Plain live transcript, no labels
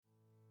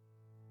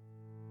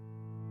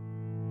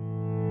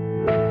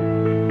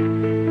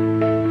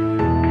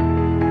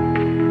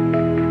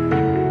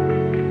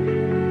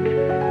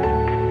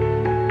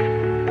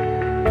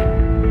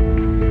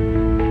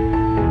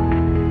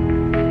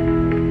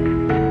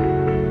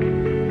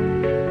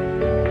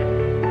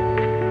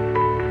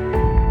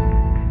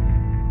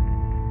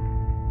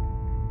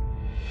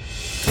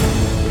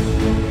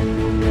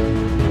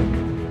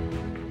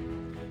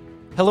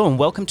Hello and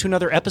welcome to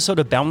another episode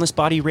of Boundless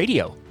Body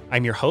Radio.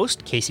 I'm your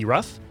host, Casey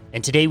Ruff,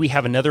 and today we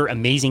have another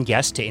amazing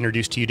guest to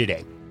introduce to you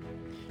today.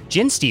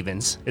 Jen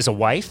Stevens is a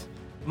wife,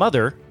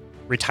 mother,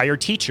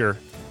 retired teacher,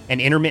 and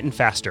intermittent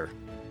faster.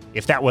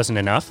 If that wasn't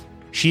enough,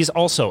 she is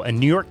also a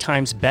New York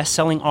Times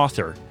best-selling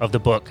author of the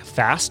book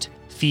Fast,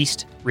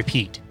 Feast,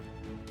 Repeat.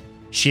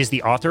 She is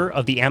the author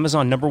of the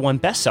Amazon #1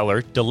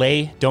 bestseller,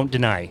 Delay, Don't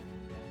Deny.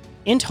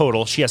 In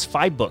total, she has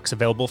 5 books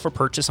available for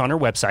purchase on her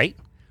website,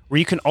 where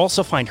you can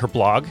also find her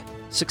blog,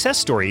 success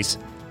stories,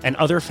 and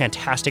other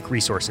fantastic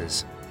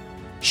resources.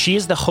 She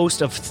is the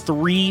host of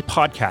 3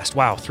 podcasts.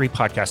 Wow, 3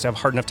 podcasts. I have a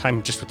hard enough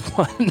time just with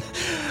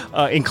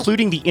one,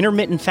 including the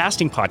Intermittent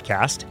Fasting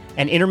Podcast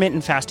and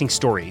Intermittent Fasting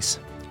Stories.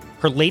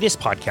 Her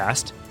latest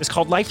podcast is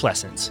called Life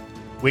Lessons,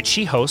 which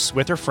she hosts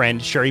with her friend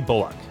Sherry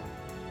Bullock.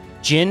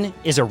 Jen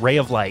is a ray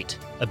of light,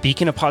 a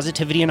beacon of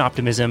positivity and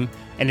optimism,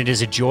 and it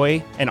is a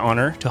joy and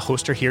honor to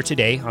host her here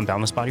today on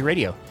Boundless Body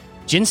Radio.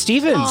 Jen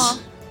Stevens. Aww.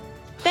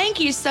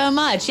 Thank you so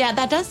much. Yeah,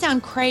 that does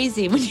sound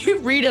crazy when you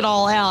read it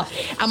all out.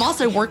 I'm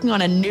also working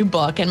on a new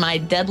book, and my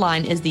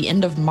deadline is the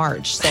end of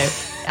March. So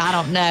I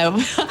don't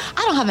know.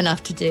 I don't have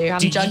enough to do.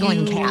 I'm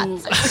juggling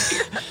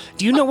cats.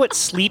 Do you know what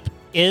sleep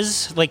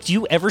is? Like, do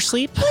you ever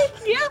sleep?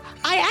 Yeah,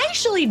 I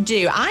actually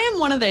do. I am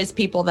one of those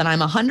people that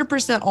I'm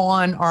 100%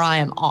 on or I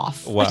am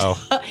off. Wow.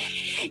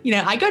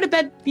 I go to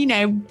bed,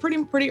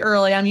 pretty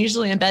early. I'm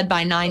usually in bed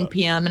by 9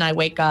 p.m. and I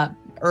wake up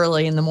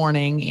early in the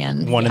morning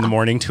and 1 in the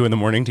morning, 2 in the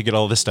morning to get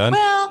all this done.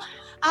 Well,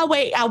 I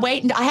wait.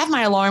 I have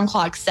my alarm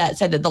clock set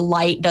so that the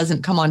light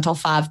doesn't come on until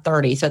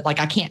 5:30. So it's like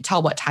I can't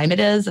tell what time it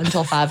is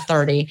until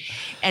 5:30.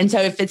 And so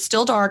if it's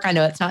still dark, I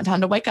know it's not time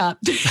to wake up.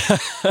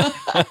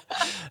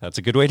 That's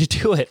a good way to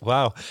do it.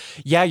 Wow.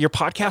 Yeah, your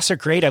podcasts are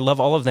great. I love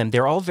all of them.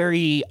 They're all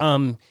very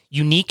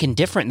unique and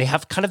different. They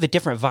have kind of a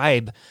different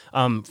vibe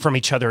from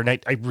each other. And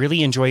I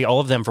really enjoy all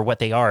of them for what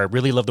they are. I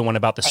really love the one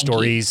about the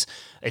stories.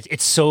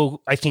 It's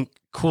so, I think,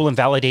 cool and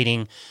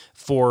validating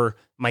for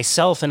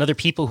myself and other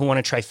people who want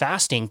to try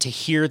fasting to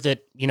hear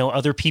that,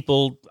 other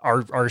people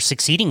are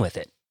succeeding with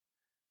it.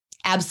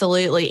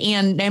 Absolutely.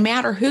 And no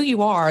matter who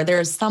you are,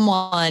 there's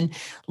someone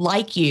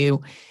like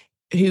you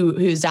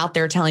who's out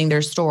there telling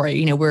their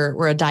story.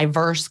 We're a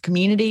diverse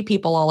community,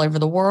 people all over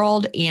the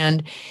world,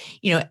 and,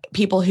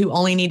 people who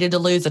only needed to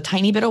lose a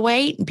tiny bit of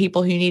weight, and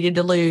people who needed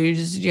to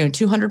lose,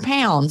 200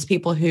 pounds,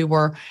 people who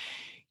were,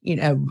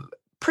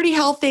 pretty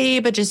healthy,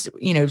 but just,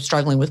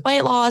 struggling with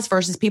weight loss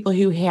versus people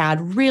who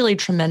had really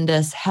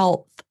tremendous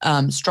health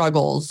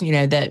struggles,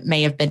 that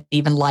may have been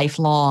even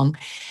lifelong.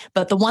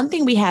 But the one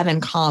thing we have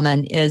in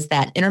common is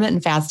that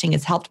intermittent fasting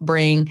has helped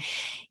bring,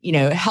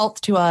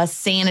 health to us,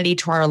 sanity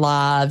to our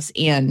lives,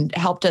 and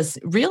helped us,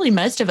 really,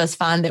 most of us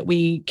find that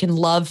we can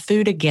love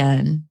food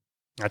again.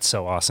 That's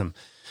so awesome.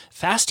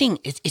 Fasting,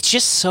 it's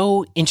just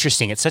so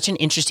interesting. It's such an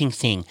interesting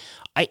thing.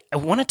 I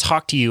want to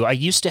talk to you. I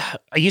used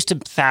to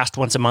fast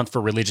once a month for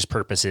religious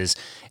purposes,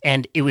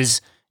 and it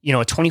was, a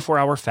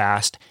 24-hour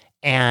fast.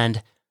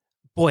 And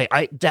boy,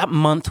 that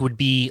month would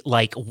be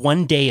like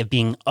one day of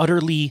being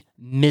utterly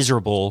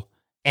miserable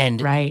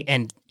and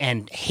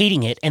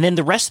hating it, and then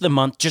the rest of the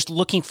month just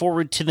looking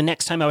forward to the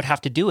next time I would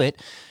have to do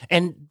it.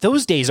 And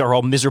those days are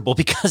all miserable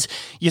because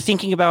you're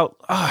thinking about,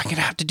 I'm gonna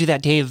have to do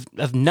that day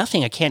of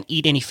nothing. I can't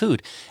eat any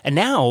food. And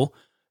now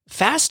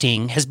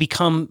fasting has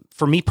become,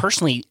 for me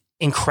personally,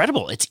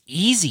 incredible. It's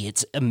easy.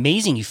 It's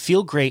amazing. You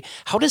feel great.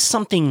 How does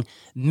something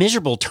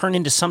miserable turn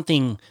into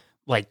something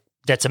like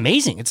that's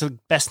amazing? It's the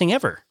best thing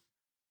ever.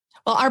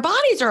 Well, our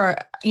bodies are,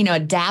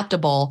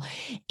 adaptable,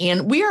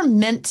 and we are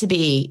meant to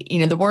be,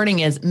 the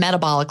wording is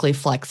metabolically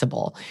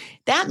flexible.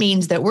 That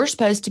means that we're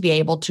supposed to be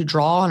able to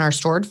draw on our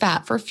stored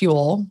fat for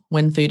fuel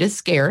when food is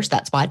scarce.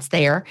 That's why it's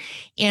there.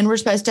 And we're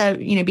supposed to,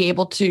 be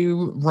able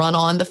to run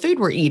on the food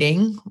we're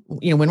eating,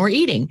 when we're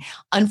eating.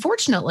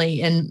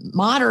 Unfortunately, in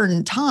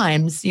modern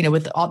times,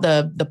 with all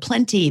the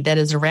plenty that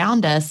is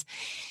around us,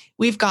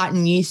 we've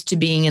gotten used to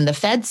being in the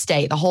fed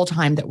state the whole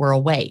time that we're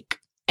awake.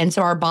 And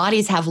so our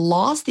bodies have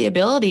lost the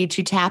ability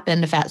to tap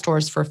into fat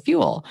stores for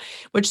fuel,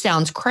 which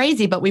sounds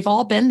crazy, but we've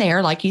all been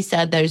there. Like you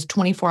said, those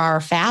 24-hour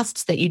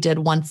fasts that you did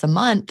once a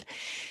month,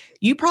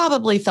 you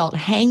probably felt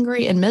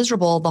hangry and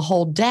miserable the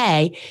whole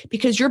day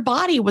because your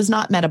body was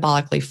not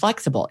metabolically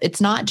flexible.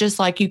 It's not just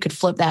like you could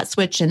flip that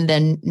switch and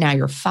then now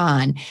you're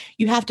fine.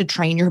 You have to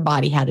train your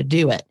body how to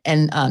do it.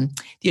 And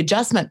the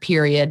adjustment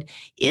period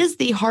is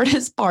the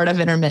hardest part of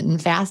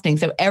intermittent fasting.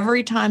 So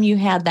every time you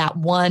had that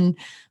one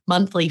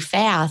monthly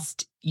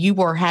fast, you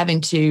were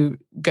having to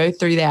go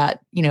through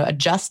that,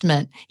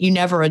 adjustment. You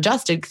never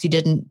adjusted because you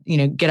didn't,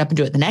 get up and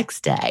do it the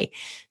next day.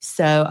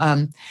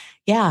 So,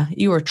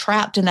 you were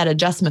trapped in that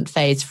adjustment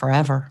phase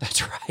forever.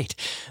 That's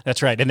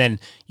right. And then,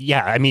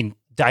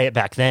 diet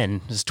back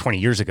then, this is 20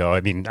 years ago.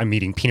 I'm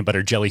eating peanut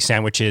butter jelly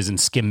sandwiches and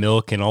skim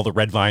milk and all the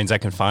red vines I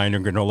can find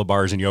and granola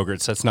bars and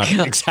yogurts. That's not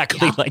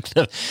exactly like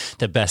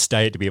the best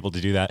diet to be able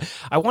to do that.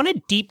 I want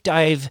to deep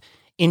dive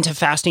into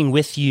fasting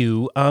with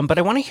you, but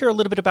I want to hear a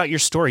little bit about your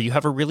story. You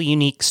have a really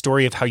unique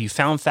story of how you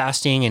found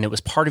fasting and it was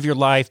part of your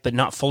life, but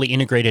not fully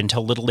integrated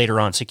until a little later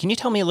on. So can you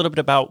tell me a little bit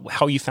about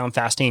how you found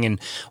fasting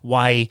and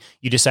why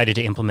you decided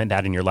to implement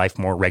that in your life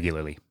more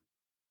regularly?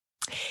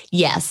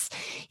 Yes.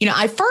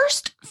 I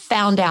first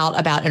found out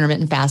about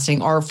intermittent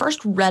fasting or first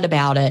read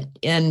about it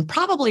in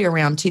probably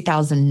around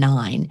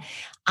 2009.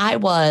 I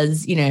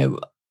was,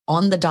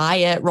 on the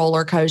diet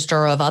roller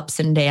coaster of ups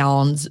and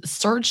downs,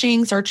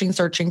 searching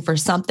for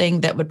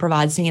something that would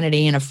provide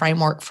sanity and a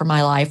framework for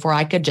my life where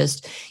I could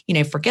just,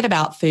 forget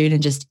about food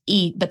and just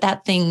eat. But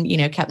that thing,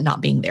 kept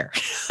not being there.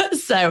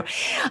 So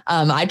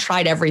I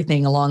tried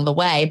everything along the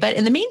way. But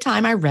in the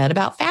meantime, I read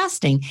about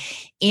fasting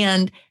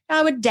and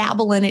I would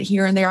dabble in it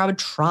here and there. I would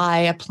try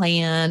a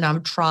plan. I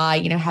would try,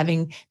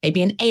 having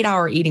maybe an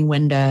 8-hour eating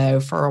window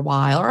for a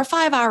while or a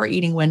 5-hour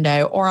eating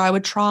window, or I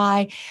would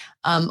try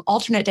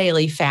alternate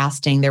daily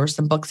fasting. There were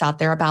some books out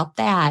there about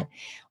that.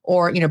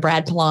 Or,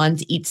 Brad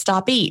Pilon's Eat,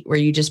 Stop, Eat, where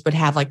you just would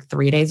have like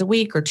 3 days a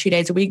week or 2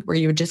 days a week where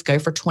you would just go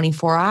for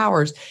 24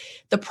 hours.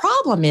 The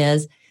problem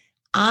is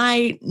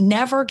I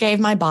never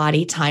gave my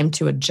body time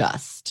to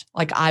adjust.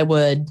 Like I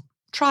would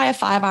try a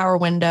 5-hour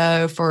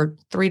window for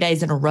 3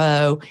 days in a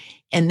row.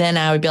 And then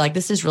I would be like,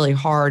 this is really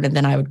hard. And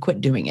then I would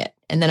quit doing it.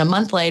 And then a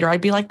month later,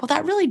 I'd be like, well,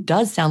 that really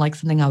does sound like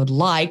something I would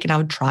like. And I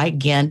would try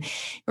again,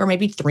 or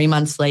maybe 3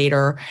 months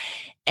later.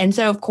 And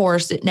so, of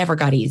course, it never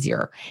got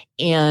easier.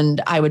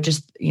 And I would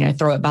just,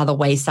 throw it by the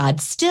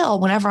wayside. Still,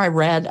 whenever I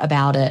read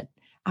about it,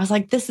 I was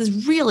like, this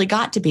has really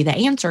got to be the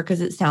answer because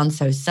it sounds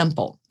so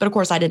simple. But of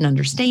course, I didn't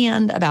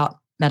understand about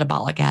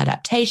metabolic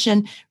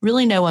adaptation.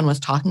 Really, no one was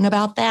talking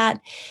about that.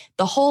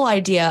 The whole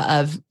idea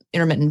of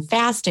intermittent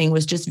fasting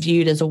was just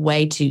viewed as a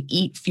way to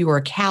eat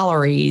fewer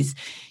calories,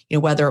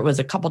 whether it was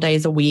a couple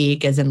days a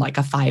week, as in like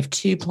a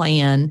 5-2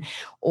 plan,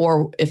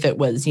 or if it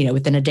was,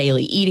 within a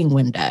daily eating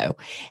window.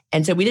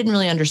 And so we didn't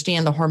really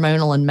understand the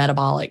hormonal and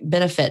metabolic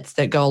benefits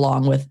that go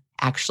along with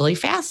actually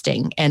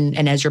fasting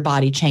and as your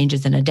body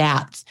changes and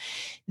adapts.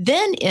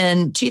 Then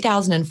in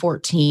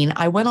 2014,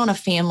 I went on a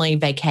family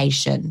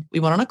vacation. We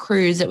went on a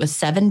cruise. It was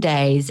 7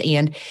 days.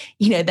 And,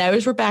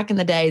 those were back in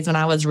the days when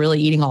I was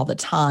really eating all the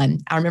time.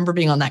 I remember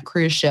being on that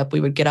cruise ship. We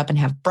would get up and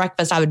have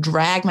breakfast. I would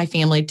drag my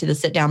family to the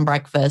sit-down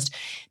breakfast.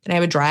 Then I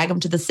would drag them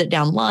to the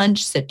sit-down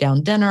lunch,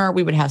 sit-down dinner.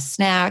 We would have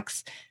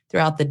snacks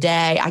throughout the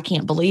day. I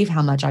can't believe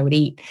how much I would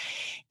eat.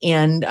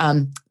 And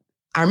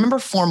I remember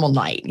formal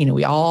night.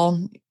 We all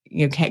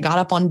got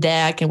up on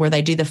deck and where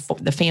they do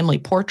the family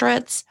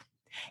portraits.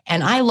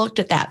 And I looked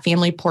at that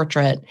family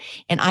portrait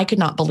and I could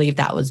not believe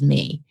that was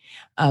me.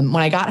 When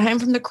I got home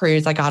from the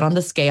cruise, I got on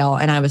the scale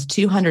and I was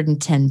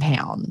 210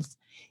 pounds.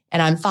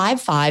 And I'm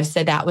 5'5",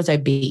 so that was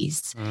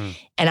obese.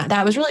 And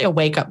that was really a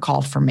wake-up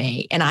call for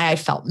me. And I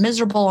felt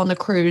miserable on the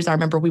cruise. I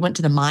remember we went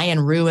to the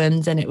Mayan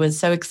ruins and it was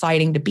so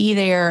exciting to be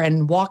there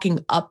and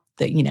walking up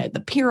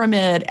the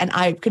pyramid. And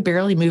I could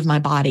barely move my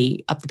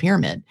body up the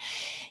pyramid.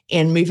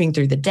 And moving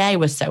through the day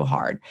was so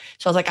hard.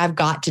 So I was like, I've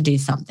got to do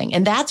something.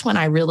 And that's when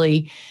I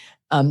really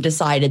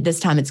decided this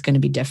time it's going to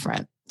be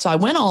different. So I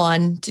went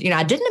on to,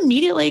 I didn't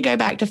immediately go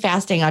back to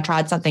fasting. I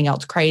tried something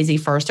else crazy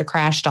first, a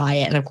crash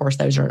diet. And of course,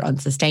 those are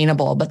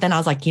unsustainable. But then I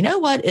was like, you know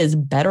what is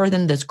better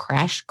than this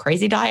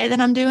crazy diet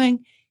that I'm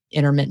doing?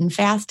 Intermittent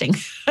fasting.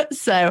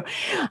 So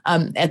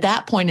at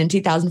that point in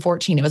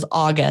 2014, it was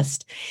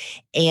August.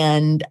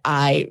 And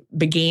I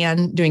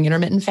began doing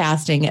intermittent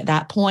fasting at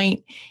that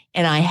point,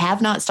 and I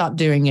have not stopped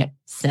doing it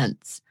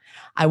since.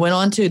 I went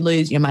on to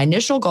lose, my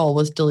initial goal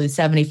was to lose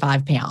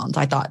 75 pounds.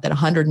 I thought that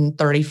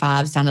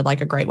 135 sounded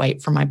like a great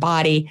weight for my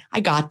body. I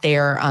got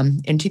there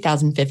in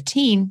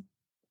 2015,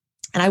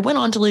 and I went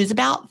on to lose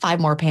about 5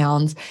 more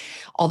pounds.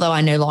 Although I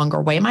no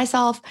longer weigh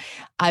myself,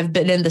 I've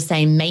been in the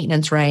same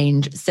maintenance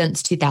range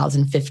since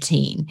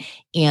 2015.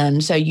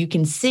 And so you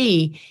can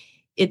see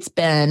it's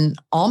been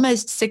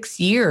almost 6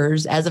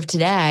 years as of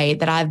today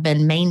that I've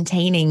been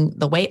maintaining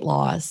the weight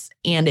loss.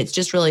 And it's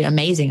just really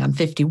amazing. I'm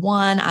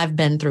 51. I've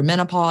been through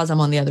menopause. I'm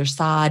on the other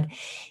side.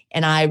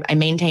 And I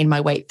maintained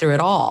my weight through it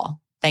all,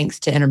 thanks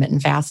to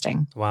intermittent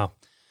fasting. Wow.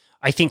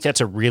 I think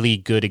that's a really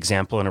good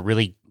example and a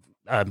really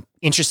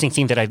interesting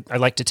thing that I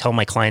like to tell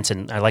my clients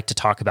and I like to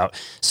talk about.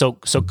 So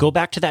go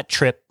back to that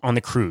trip on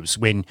the cruise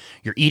when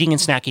you're eating and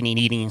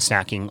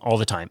snacking all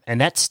the time. And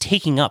that's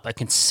taking up a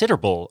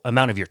considerable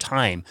amount of your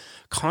time.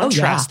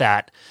 Contrast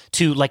that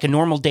to like a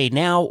normal day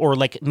now, or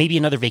like maybe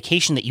another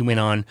vacation that you went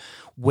on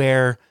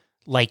where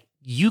like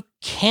you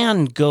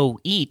can go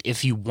eat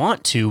if you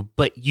want to,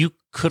 but you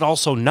could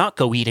also not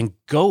go eat and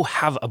go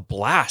have a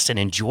blast and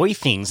enjoy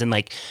things. And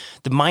like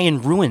the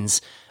Mayan ruins,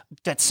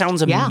 that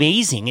sounds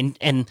amazing.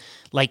 And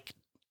like,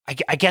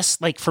 I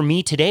guess like for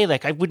me today,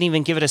 like I wouldn't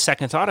even give it a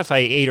second thought if I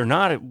ate or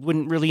not. It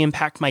wouldn't really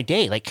impact my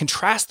day. Like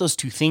contrast those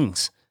two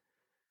things.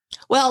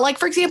 Well, like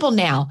for example,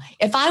 now,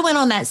 if I went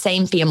on that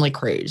same family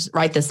cruise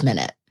right this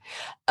minute,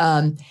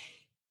 and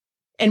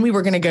we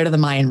were going to go to the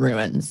Mayan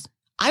ruins,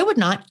 I would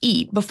not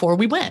eat before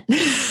we went.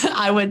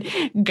 I would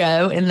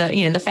go in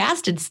the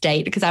fasted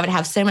state because I would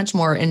have so much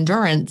more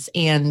endurance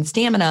and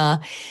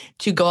stamina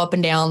to go up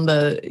and down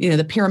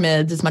the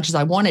pyramids as much as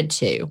I wanted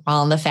to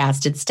while in the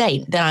fasted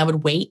state. Then I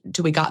would wait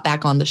until we got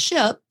back on the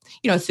ship,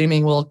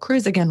 assuming we'll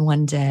cruise again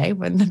one day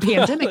when the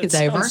pandemic is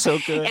over. So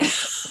good.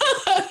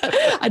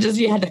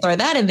 You had to throw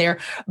that in there.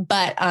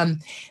 But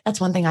that's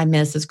one thing I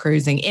miss is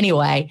cruising.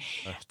 Anyway,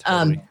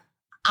 totally.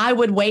 I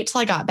would wait till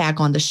I got back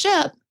on the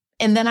ship.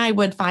 And then I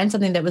would find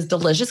something that was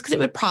delicious because it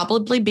would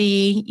probably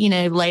be,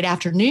 late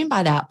afternoon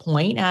by that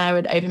point. And I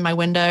would open my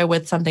window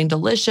with something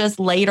delicious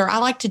later. I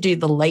like to do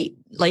the late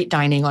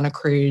dining on a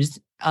cruise.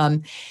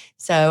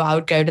 So I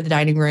would go to the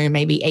dining room,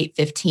 maybe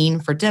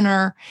 8:15 for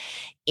dinner.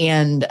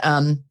 And,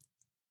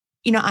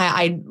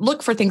 I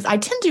look for things. I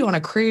tend to on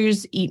a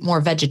cruise eat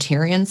more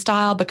vegetarian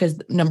style because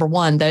number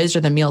one, those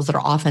are the meals that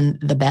are often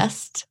the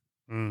best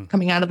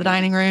coming out of the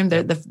dining room.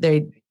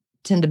 They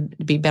tend to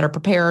be better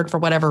prepared for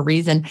whatever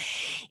reason.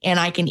 And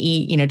I can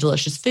eat,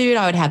 delicious food.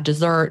 I would have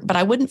dessert, but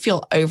I wouldn't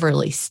feel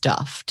overly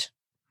stuffed.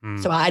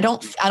 So I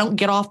don't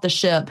get off the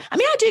ship. I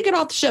mean, I do get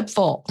off the ship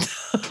full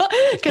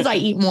because I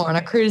eat more on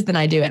a cruise than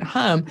I do at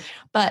home.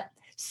 But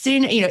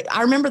soon,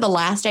 I remember the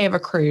last day of a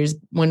cruise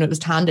when it was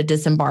time to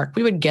disembark,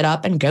 we would get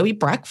up and go eat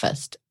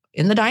breakfast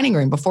in the dining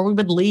room before we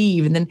would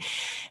leave. And then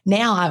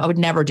now I would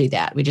never do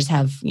that. We just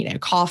have,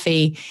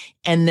 coffee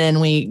and then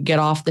we get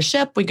off the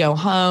ship, we go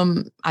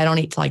home. I don't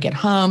eat till I get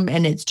home.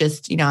 And it's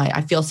just,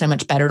 I feel so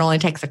much better. It only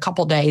takes a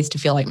couple days to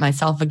feel like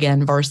myself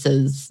again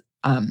versus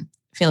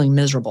feeling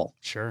miserable.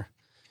 Sure.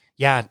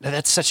 Yeah,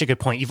 that's such a good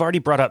point. You've already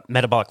brought up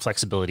metabolic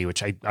flexibility,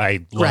 which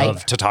I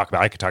love to talk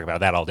about. I could talk about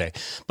that all day.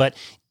 But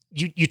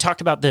you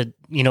talked about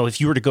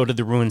if you were to go to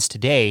the ruins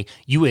today,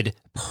 you would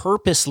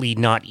purposely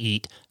not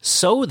eat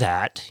so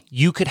that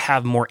you could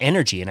have more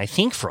energy. And I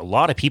think for a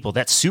lot of people,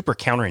 that's super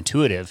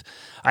counterintuitive.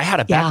 I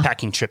had a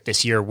backpacking trip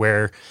this year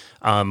where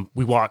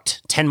we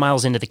walked 10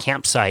 miles into the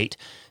campsite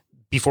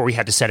before we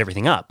had to set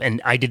everything up.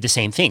 And I did the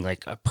same thing.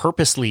 Like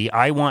purposely,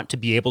 I want to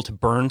be able to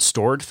burn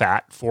stored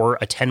fat for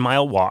a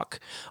 10-mile walk.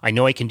 I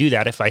know I can do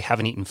that if I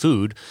haven't eaten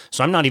food.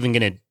 So I'm not even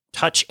going to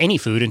touch any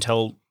food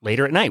until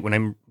later at night when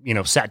I'm,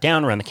 sat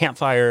down around the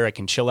campfire. I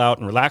can chill out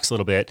and relax a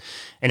little bit.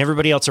 And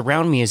everybody else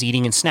around me is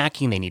eating and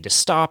snacking. They need to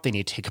stop. They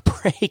need to take a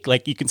break.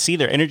 Like you can see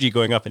their energy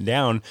going up and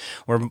down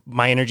where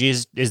my energy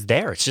is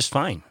there. It's just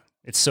fine.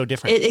 It's so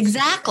different.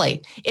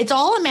 Exactly. It's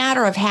all a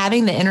matter of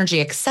having the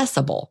energy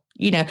accessible.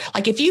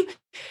 Like if you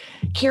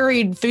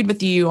carried food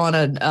with you on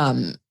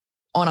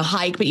a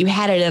hike, but you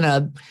had it in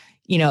a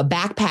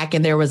backpack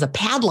and there was a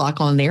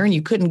padlock on there and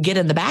you couldn't get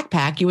in the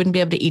backpack, you wouldn't be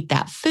able to eat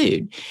that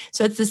food.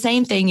 So it's the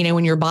same thing,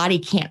 when your body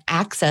can't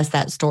access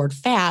that stored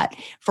fat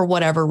for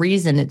whatever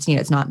reason, it's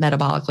not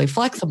metabolically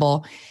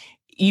flexible.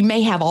 You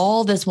may have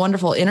all this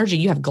wonderful energy.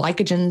 You have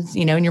glycogens,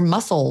 in your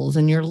muscles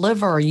and your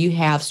liver, you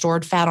have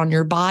stored fat on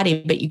your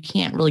body, but you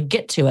can't really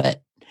get to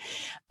it.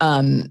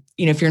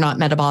 If you're not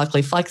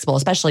metabolically flexible,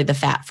 especially the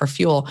fat for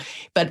fuel.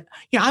 But,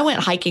 I went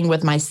hiking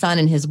with my son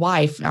and his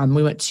wife.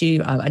 We went to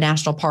a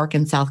national park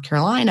in South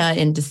Carolina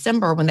in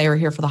December when they were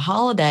here for the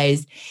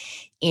holidays.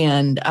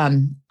 And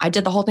I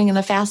did the whole thing in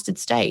the fasted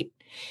state.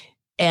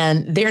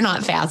 And they're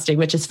not fasting,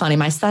 which is funny.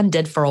 My son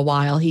did for a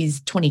while.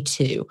 He's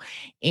 22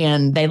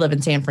 and they live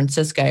in San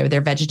Francisco.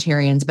 They're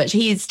vegetarians, but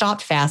he's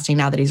stopped fasting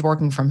now that he's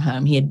working from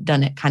home. He had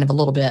done it kind of a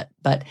little bit,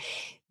 but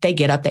they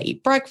get up, they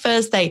eat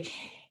breakfast, they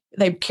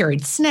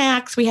carried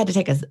snacks.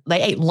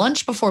 They ate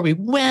lunch before we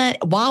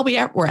went while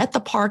we were at the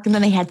park. And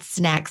then they had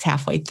snacks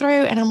halfway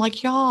through. And I'm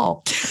like,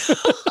 y'all.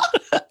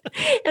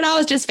 And I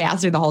was just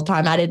fasting the whole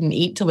time. I didn't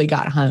eat till we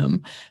got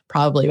home,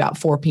 probably about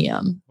 4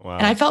 p.m. Wow.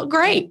 And I felt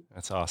great.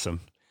 That's awesome.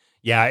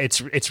 Yeah,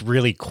 it's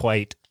really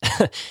quite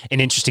an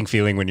interesting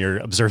feeling when you're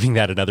observing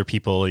that in other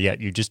people,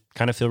 yet you just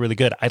kind of feel really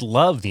good. I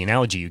love the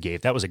analogy you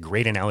gave. That was a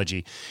great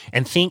analogy.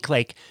 And think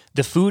like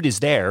the food is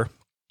there.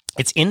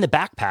 It's in the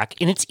backpack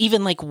and it's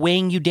even like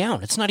weighing you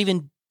down. It's not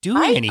even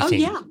doing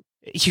anything. Oh,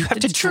 yeah. You have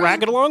to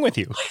drag it along with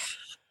you.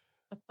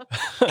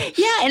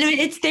 Yeah. And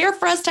it's there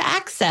for us to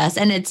access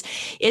and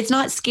it's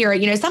not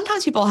scary.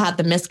 Sometimes people have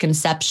the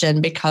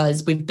misconception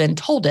because we've been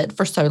told it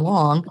for so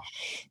long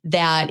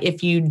that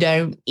if you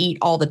don't eat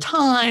all the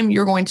time,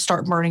 you're going to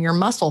start burning your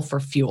muscle for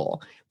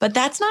fuel. But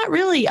that's not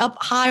really up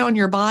high on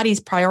your body's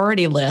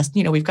priority list.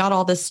 We've got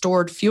all this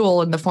stored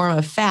fuel in the form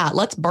of fat.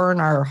 Let's burn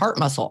our heart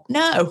muscle.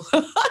 No,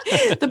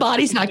 the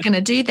body's not going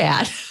to do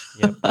that.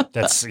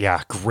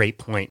 Yep. Great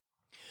point.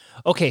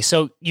 Okay.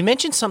 So you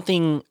mentioned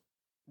something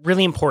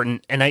really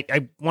important, and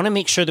I want to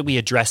make sure that we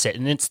address it.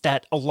 And it's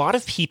that a lot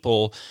of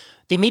people,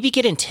 they maybe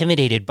get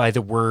intimidated by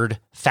the word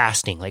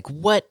fasting. Like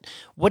what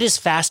does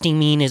fasting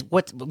mean? Is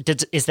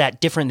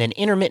that different than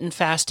intermittent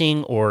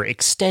fasting or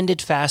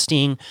extended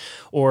fasting?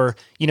 Or,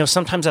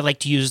 sometimes I like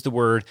to use the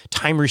word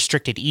time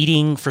restricted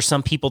eating. For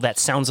some people, that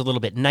sounds a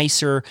little bit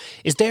nicer.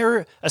 Is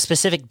there a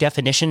specific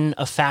definition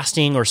of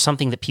fasting or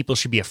something that people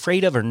should be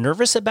afraid of or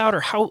nervous about? Or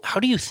how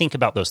do you think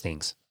about those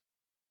things?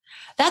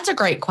 That's a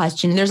great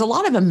question. There's a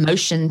lot of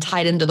emotion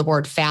tied into the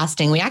word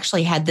fasting. We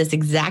actually had this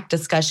exact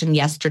discussion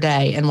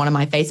yesterday in one of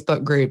my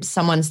Facebook groups.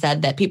 Someone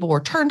said that people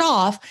were turned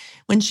off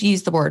when she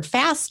used the word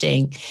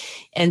fasting.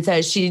 And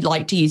so she'd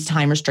like to use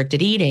time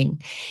restricted eating.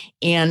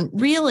 And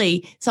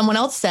really, someone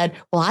else said,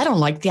 well, I don't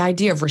like the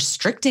idea of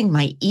restricting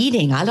my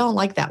eating. I don't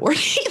like that word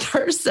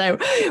either. So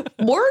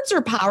words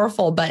are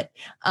powerful, but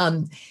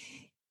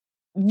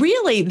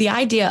really, the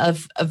idea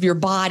of your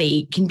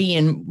body can be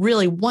in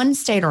really one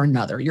state or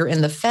another. You're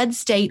in the fed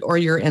state or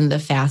you're in the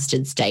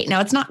fasted state. Now,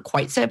 it's not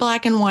quite so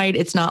black and white.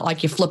 It's not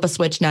like you flip a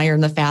switch, now you're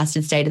in the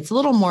fasted state. It's a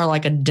little more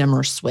like a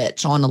dimmer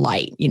switch on a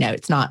light.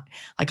 It's not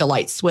like a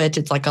light switch.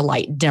 It's like a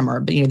light dimmer.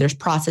 But, there's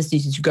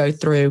processes you go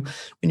through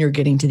when you're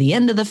getting to the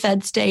end of the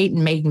fed state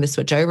and making the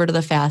switch over to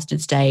the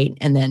fasted state,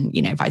 and then,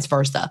 vice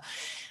versa.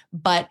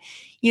 But,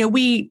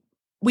 we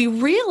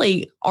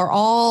really are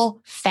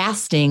all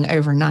fasting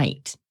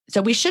overnight.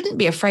 So we shouldn't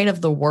be afraid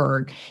of the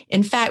word.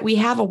 In fact, we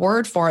have a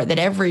word for it that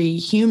every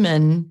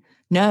human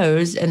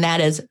knows, and that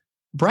is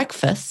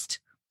breakfast,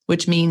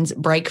 which means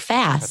break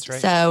fast. That's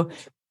right. So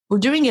we're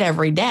doing it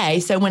every day.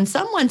 So when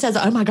someone says,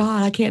 oh my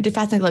God, I can't do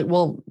fasting, like,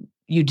 well,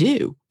 you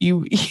do.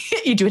 You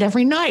do it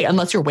every night,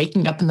 unless you're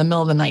waking up in the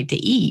middle of the night to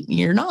eat.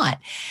 You're not.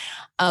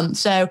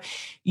 So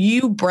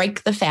you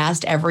break the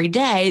fast every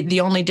day.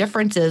 The only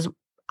difference is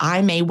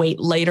I may wait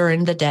later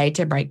in the day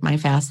to break my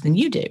fast than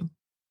you do.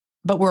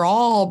 But we're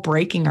all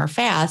breaking our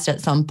fast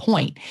at some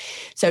point.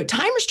 So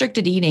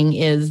time-restricted eating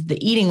is the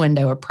eating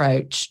window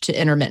approach to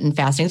intermittent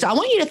fasting. So I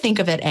want you to think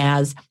of it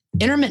as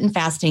intermittent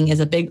fasting is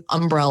a big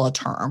umbrella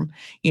term.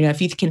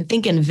 If you can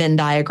think in Venn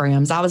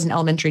diagrams, I was an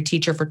elementary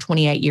teacher for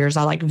 28 years.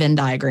 I like Venn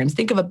diagrams.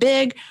 Think of a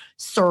big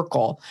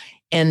circle,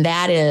 and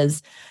that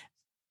is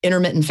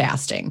intermittent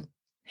fasting.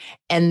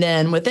 And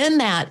then within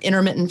that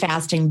intermittent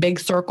fasting big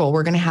circle,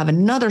 we're going to have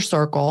another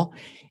circle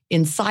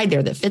inside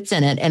there that fits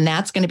in it. And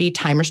that's going to be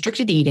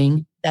time-restricted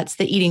eating. That's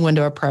the eating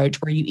window approach,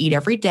 where you eat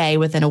every day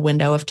within a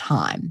window of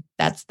time.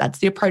 That's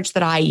the approach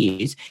that I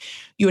use.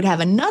 You would have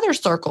another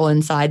circle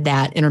inside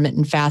that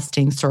intermittent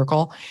fasting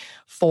circle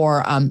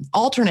for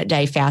alternate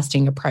day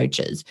fasting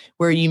approaches,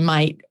 where you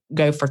might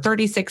go for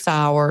 36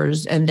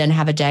 hours and then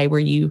have a day where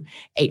you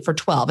ate for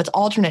 12. It's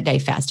alternate day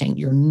fasting.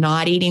 You're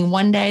not eating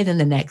one day, then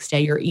the next day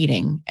you're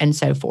eating, and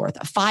so forth.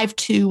 A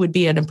 5-2 would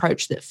be an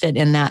approach that fit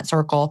in that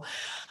circle.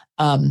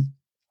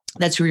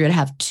 That's where you're going to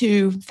have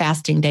 2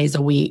 fasting days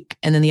a week.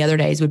 And then the other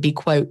days would be,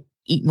 quote,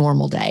 eat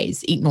normal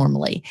days, eat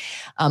normally.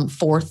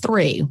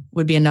 4-3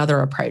 would be another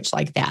approach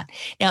like that.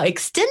 Now,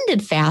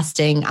 extended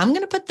fasting, I'm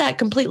going to put that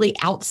completely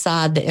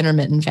outside the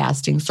intermittent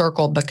fasting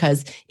circle,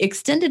 because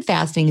extended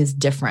fasting is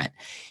different.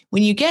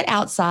 When you get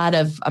outside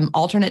of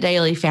alternate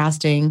daily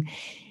fasting,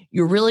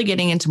 you're really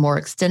getting into more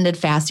extended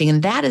fasting.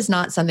 And that is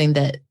not something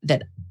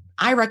that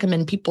I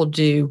recommend people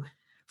do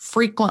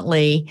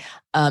frequently.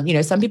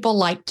 Some people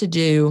like to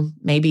do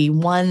maybe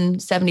one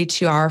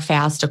 72-hour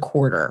fast a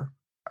quarter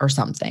or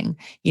something,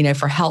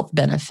 for health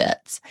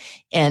benefits.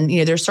 And,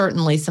 there's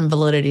certainly some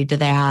validity to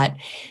that.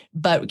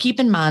 But keep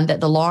in mind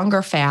that the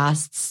longer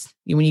fasts,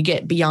 when you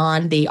get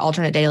beyond the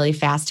alternate daily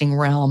fasting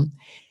realm,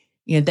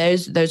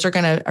 those are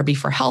going to be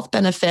for health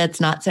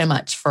benefits, not so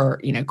much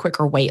for,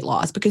 quicker weight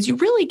loss, because you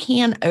really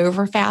can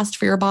overfast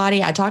for your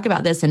body. I talk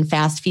about this in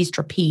Fast, Feast,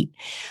 Repeat.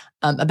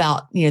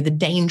 About, the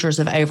dangers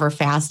of over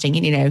fasting.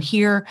 And,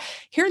 here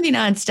in the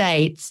United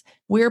States,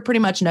 we're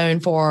pretty much known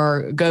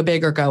for go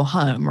big or go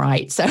home,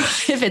 right? So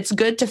if it's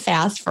good to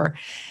fast for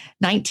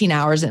 19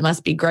 hours, it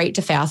must be great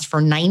to fast for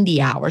 90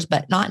 hours,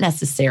 but not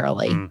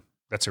necessarily.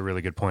 That's a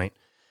really good point.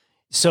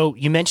 So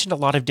you mentioned a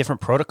lot of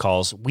different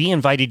protocols. We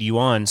invited you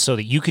on so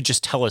that you could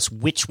just tell us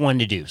which one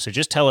to do. So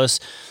just tell us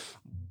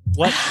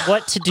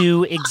what to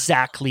do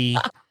exactly.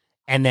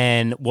 And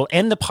then we'll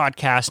end the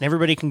podcast and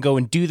everybody can go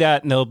and do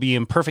that, and they'll be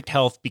in perfect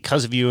health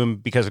because of you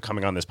and because of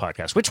coming on this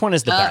podcast. Which one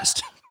is the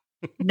best?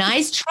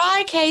 Nice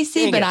try,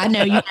 Casey, but I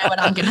know you know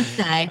what I'm going to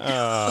say.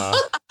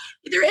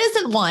 There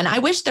isn't one. I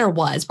wish there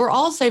was. We're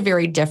all so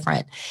very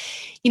different.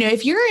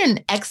 If you're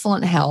in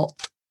excellent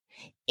health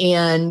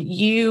and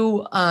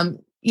you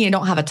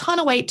don't have a ton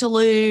of weight to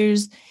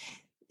lose,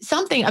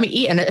 and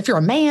if you're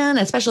a man,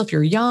 especially if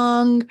you're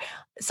young,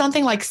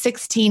 something like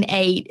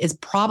 16-8 is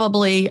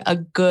probably a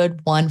good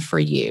one for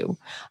you.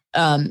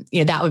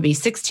 That would be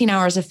 16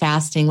 hours of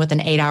fasting with an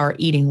 8-hour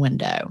eating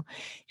window.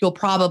 You'll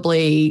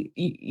probably,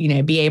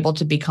 be able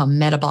to become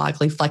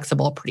metabolically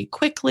flexible pretty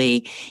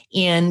quickly,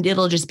 and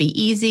it'll just be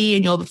easy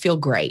and you'll feel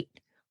great.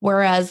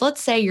 Whereas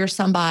let's say you're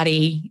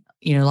somebody,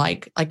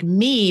 like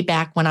me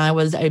back when I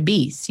was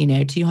obese,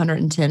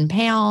 210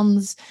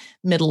 pounds,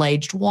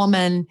 middle-aged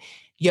woman,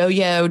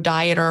 yo-yo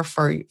dieter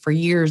for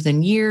years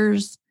and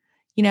years.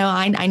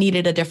 I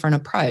needed a different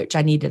approach.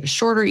 I needed a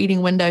shorter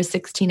eating window.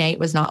 16-8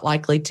 was not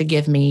likely to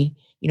give me,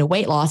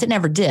 weight loss. It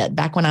never did.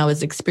 Back when I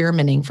was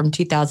experimenting from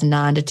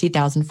 2009 to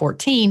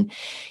 2014,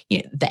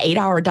 the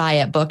 8-hour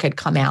diet book had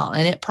come out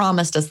and it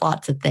promised us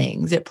lots of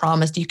things. It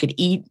promised you could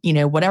eat,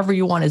 whatever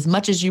you want, as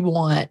much as you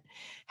want,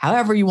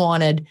 however you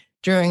wanted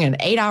during an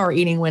 8-hour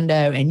eating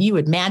window, and you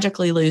would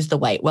magically lose the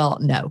weight. Well,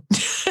 no,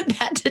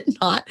 that did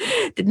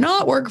did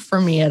not work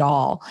for me at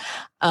all.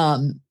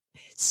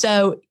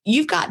 So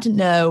you've got to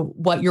know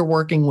what you're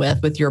working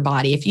with your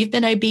body. If you've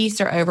been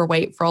obese or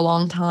overweight for a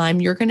long time,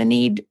 you're going to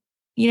need,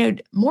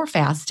 more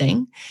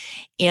fasting,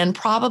 and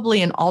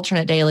probably an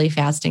alternate daily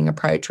fasting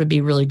approach would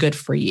be really good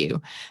for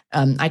you.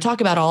 I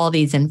talk about all of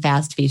these in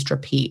Fast, Feast,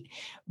 Repeat,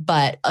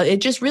 but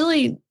it just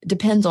really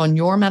depends on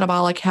your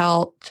metabolic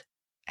health,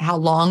 how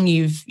long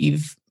you've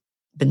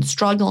been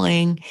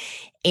struggling,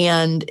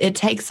 and it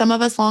takes some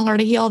of us longer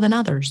to heal than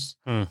others.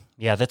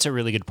 Yeah, that's a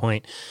really good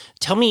point.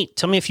 Tell me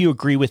if you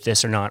agree with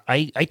this or not.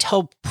 I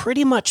tell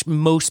pretty much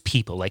most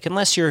people, like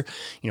unless you're,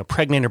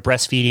 pregnant or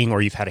breastfeeding,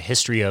 or you've had a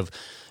history of,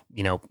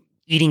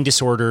 eating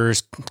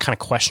disorders, kind of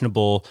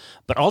questionable,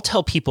 but I'll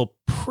tell people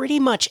pretty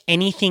much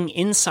anything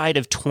inside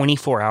of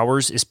 24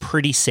 hours is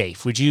pretty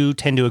safe. Would you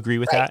tend to agree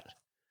with that?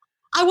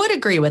 I would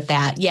agree with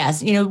that.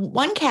 Yes.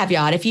 One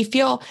caveat, if you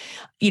feel,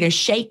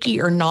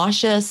 shaky or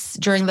nauseous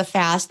during the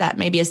fast, that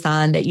may be a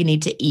sign that you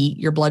need to eat.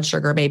 Your blood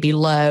sugar may be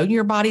low.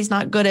 Your body's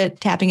not good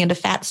at tapping into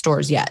fat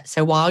stores yet.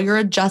 So while you're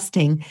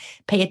adjusting,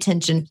 pay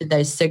attention to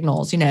those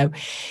signals.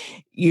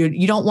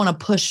 You don't want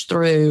to push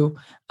through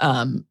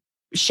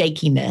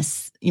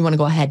shakiness. You want to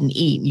go ahead and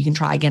eat. You can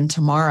try again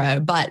tomorrow.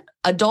 But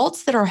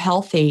adults that are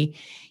healthy,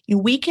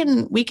 we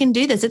can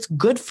do this. It's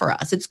good for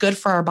us. It's good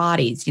for our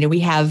bodies.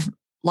 We have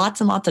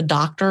lots and lots of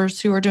doctors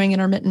who are doing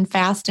intermittent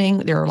fasting.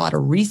 There are a lot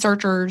of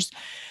researchers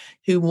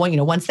who,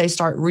 once they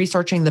start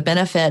researching the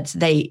benefits,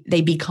 they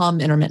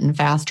become intermittent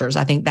fasters.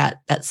 I think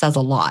that says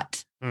a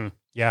lot.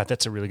 Yeah,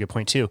 that's a really good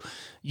point too.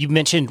 You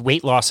mentioned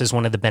weight loss as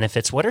one of the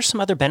benefits. What are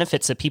some other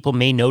benefits that people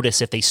may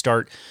notice if they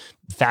start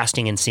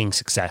fasting and seeing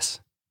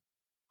success?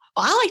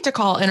 Well, I like to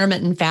call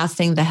intermittent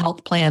fasting the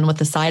health plan with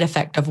the side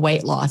effect of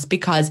weight loss,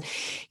 because,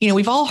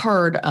 we've all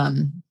heard,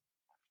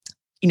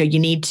 you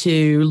need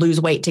to lose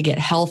weight to get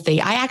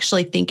healthy. I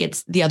actually think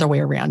it's the other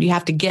way around. You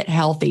have to get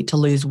healthy to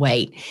lose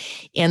weight.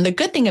 And the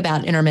good thing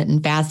about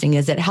intermittent fasting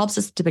is it helps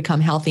us to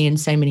become healthy in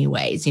so many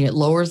ways. It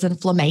lowers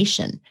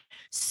inflammation.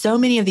 So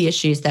many of the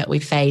issues that we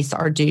face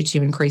are due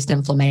to increased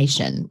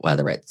inflammation,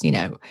 whether it's,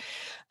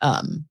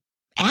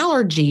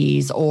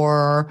 allergies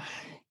or,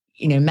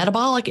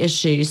 metabolic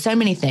issues, so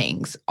many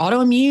things,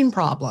 autoimmune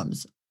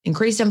problems.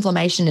 Increased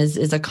inflammation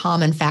is a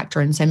common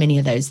factor in so many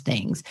of those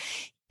things.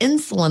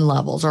 Insulin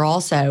levels are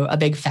also a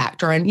big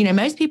factor. And,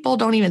 most people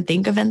don't even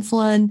think of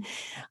insulin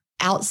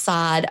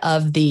outside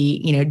of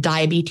the,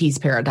 diabetes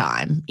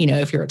paradigm.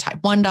 If you're a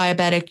type 1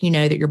 diabetic, you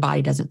know that your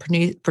body doesn't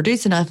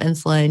produce enough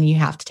insulin. You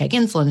have to take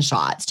insulin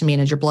shots to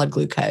manage your blood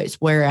glucose.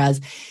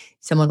 Whereas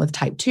someone with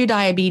type 2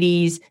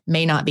 diabetes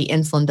may not be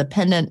insulin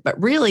dependent, but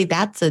really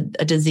that's a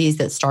disease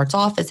that starts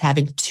off as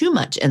having too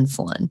much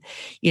insulin.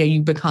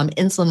 You become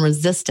insulin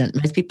resistant.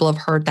 Most people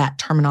have heard that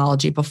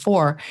terminology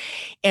before.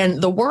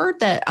 And the word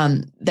that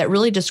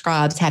really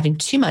describes having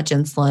too much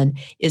insulin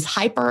is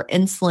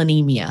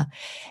hyperinsulinemia.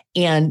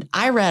 And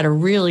I read a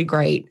really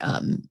great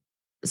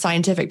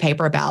scientific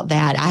paper about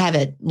that. I have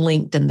it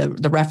linked in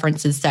the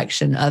references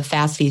section of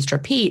Fast, Feast,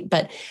 Repeat.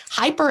 But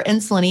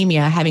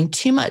hyperinsulinemia, having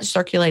too much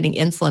circulating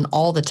insulin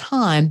all the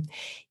time,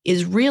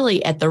 is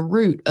really at the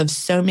root of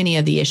so many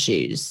of the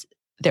issues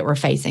that we're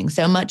facing.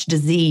 So much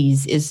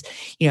disease is,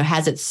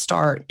 has its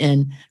start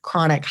in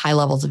chronic high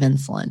levels of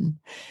insulin.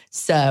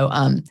 So,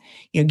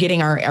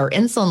 getting our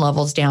insulin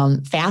levels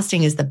down,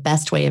 fasting is the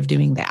best way of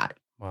doing that.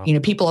 Wow.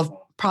 People have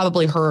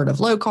probably heard of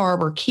low carb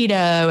or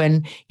keto,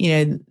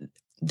 and,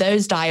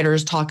 those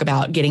dieters talk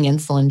about getting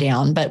insulin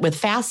down, but with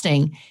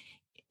fasting,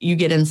 you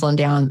get insulin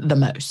down the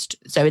most.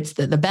 So it's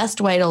the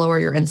best way to lower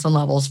your insulin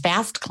levels.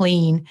 Fast,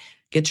 clean,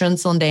 get your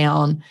insulin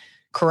down,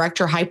 correct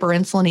your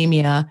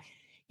hyperinsulinemia.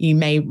 You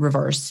may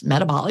reverse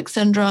metabolic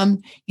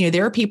syndrome.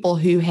 There are people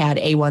who had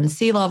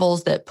A1C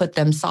levels that put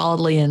them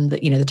solidly in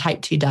the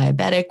type 2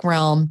 diabetic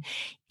realm.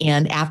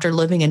 And after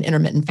living an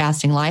intermittent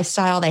fasting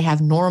lifestyle, they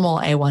have normal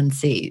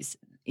A1Cs.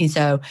 And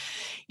so,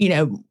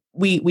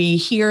 we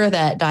hear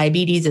that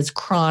diabetes is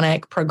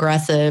chronic,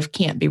 progressive,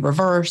 can't be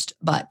reversed,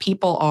 but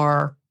people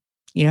are,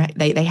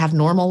 they have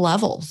normal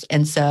levels.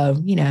 And so,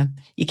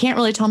 you can't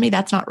really tell me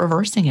that's not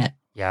reversing it.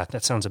 Yeah,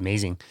 that sounds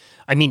amazing.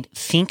 I mean,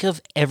 think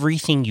of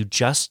everything you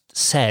just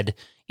said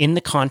in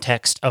the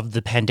context of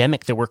the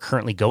pandemic that we're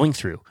currently going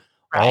through.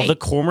 Right. All the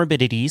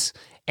comorbidities,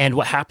 and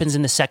what happens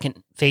in the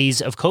second phase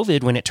of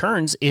COVID when it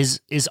turns is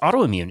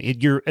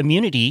autoimmune. Your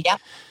immunity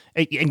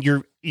and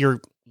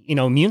your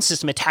immune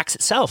system attacks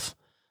itself.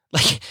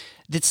 Like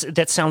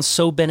that sounds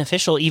so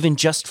beneficial, even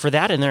just for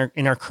that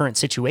in our current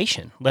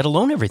situation, let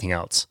alone everything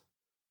else.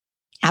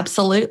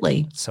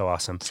 Absolutely. So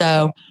awesome.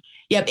 So,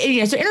 yeah.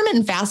 So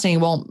intermittent fasting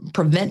won't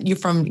prevent you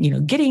from,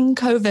 getting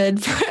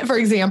COVID, for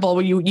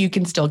example. You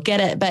can still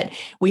get it, but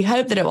we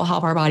hope that it will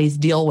help our bodies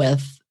deal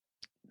with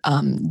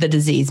the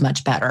disease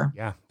much better.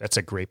 Yeah, that's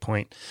a great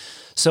point.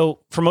 So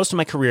for most of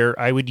my career,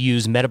 I would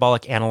use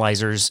metabolic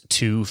analyzers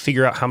to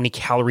figure out how many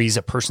calories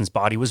a person's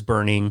body was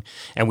burning,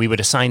 and we would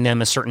assign them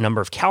a certain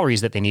number of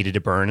calories that they needed to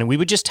burn. And we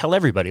would just tell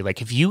everybody,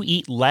 like, if you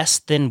eat less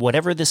than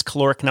whatever this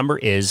caloric number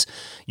is,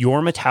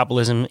 your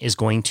metabolism is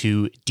going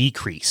to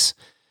decrease.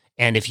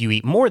 And if you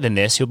eat more than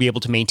this, you'll be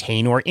able to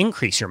maintain or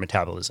increase your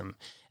metabolism.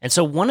 And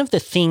so one of the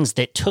things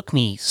that took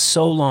me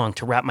so long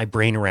to wrap my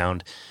brain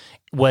around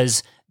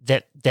was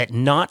that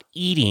not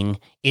eating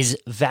is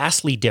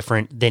vastly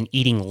different than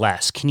eating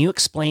less. Can you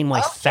explain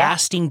why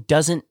fasting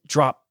doesn't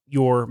drop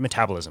your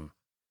metabolism?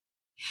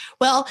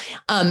 Well,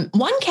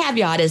 one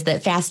caveat is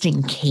that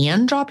fasting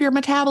can drop your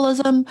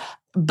metabolism,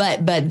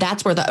 but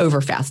that's where the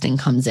over fasting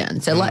comes in.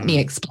 So let me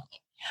explain.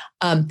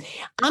 I'm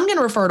going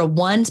to refer to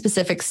one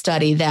specific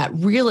study that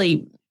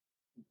really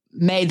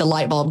made the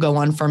light bulb go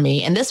on for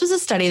me. And this was a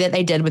study that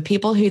they did with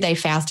people who they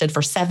fasted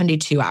for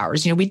 72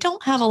 hours. We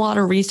don't have a lot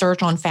of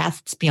research on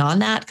fasts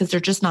beyond that because they're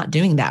just not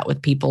doing that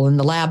with people in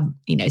the lab,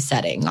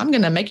 setting. I'm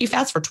going to make you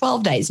fast for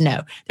 12 days.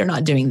 No, they're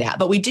not doing that.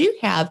 But we do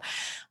have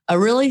a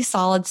really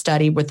solid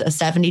study with a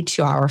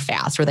 72-hour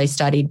fast where they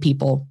studied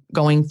people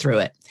going through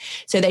it.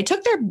 So they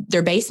took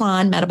their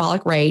baseline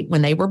metabolic rate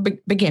when they were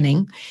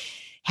beginning,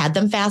 had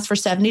them fast for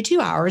 72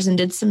 hours and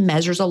did some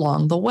measures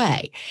along the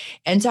way.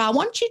 And so I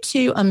want you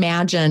to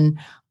imagine,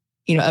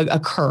 a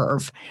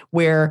curve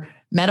where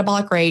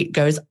metabolic rate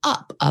goes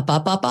up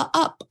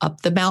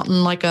the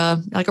mountain like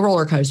a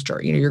roller coaster.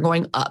 You're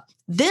going up.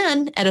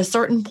 Then at a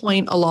certain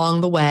point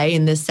along the way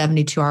in this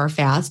 72-hour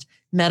fast,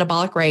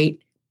 metabolic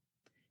rate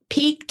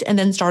peaked and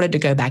then started to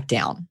go back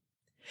down.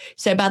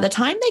 So by the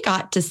time they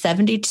got to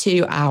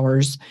 72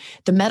 hours,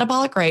 the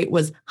metabolic rate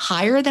was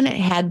higher than it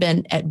had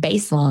been at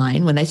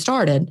baseline when they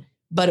started,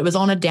 but it was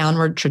on a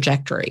downward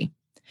trajectory.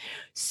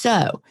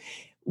 So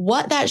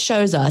what that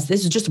shows us,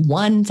 this is just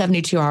one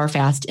 72-hour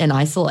fast in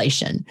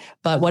isolation,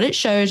 but what it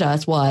shows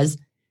us was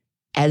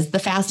as the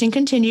fasting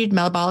continued,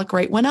 metabolic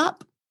rate went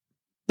up,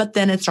 but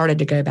then it started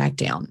to go back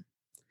down.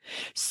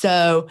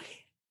 So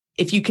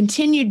if you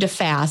continued to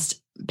fast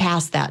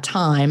past that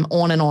time,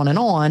 on and on and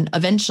on,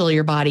 eventually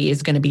your body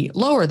is going to be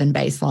lower than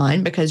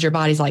baseline because your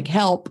body's like,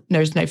 help,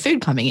 there's no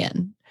food coming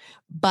in.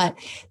 But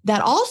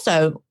that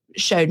also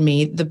showed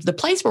me the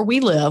place where we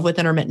live with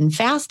intermittent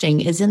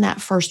fasting is in that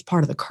first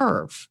part of the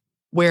curve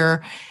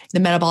where the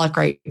metabolic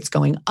rate is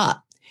going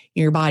up.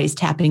 Your body's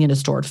tapping into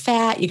stored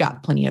fat. You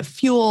got plenty of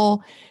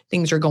fuel.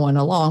 Things are going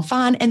along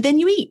fine. And then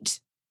you eat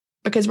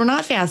because we're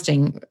not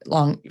fasting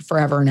long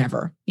forever and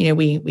ever.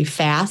 We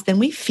fast, then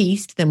we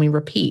feast, then we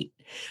repeat.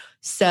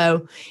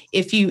 So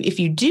if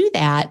you do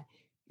that,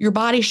 your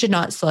body should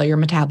not slow your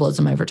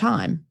metabolism over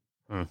time.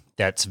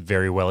 That's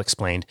very well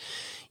explained.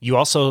 You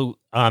also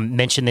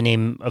mentioned the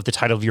name of the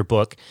title of your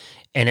book,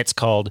 and it's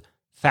called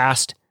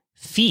Fast,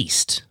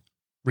 Feast,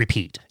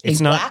 Repeat.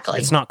 It's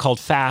not called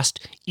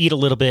Fast, Eat a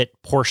Little Bit,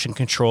 Portion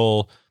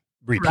Control,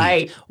 Repeat.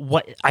 Right.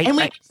 And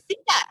we see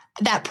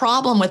that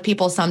problem with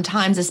people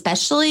sometimes,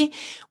 especially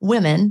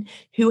women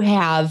who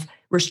have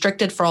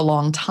restricted for a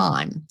long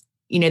time.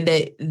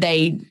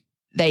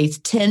 They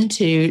tend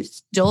to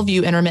still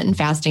view intermittent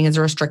fasting as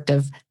a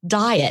restrictive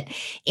diet.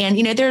 And,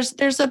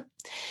 there's a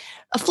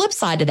flip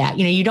side to that.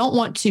 You don't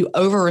want to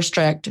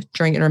over-restrict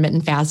during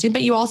intermittent fasting,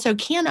 but you also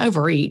can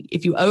overeat.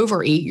 If you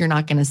overeat, you're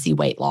not going to see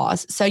weight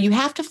loss. So you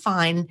have to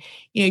find,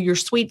 your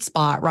sweet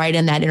spot right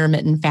in that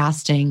intermittent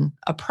fasting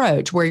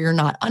approach where you're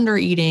not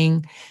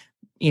under-eating,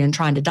 and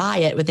trying to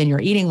diet within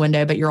your eating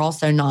window, but you're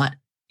also not,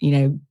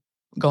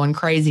 going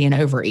crazy and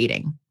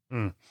overeating.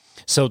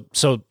 So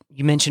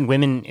you mentioned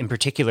women in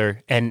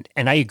particular, and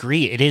I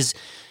agree.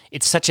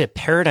 It's such a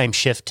paradigm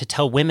shift to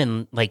tell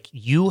women, like,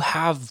 you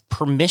have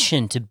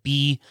permission to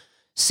be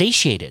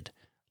satiated,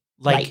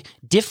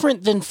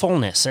 different than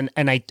fullness. And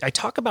I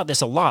talk about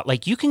this a lot.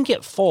 Like, you can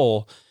get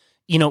full,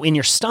 in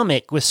your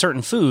stomach with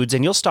certain foods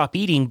and you'll stop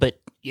eating. But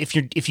if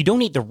you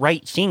don't eat the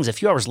right things, a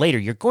few hours later,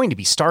 you're going to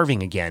be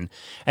starving again.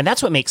 And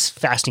that's what makes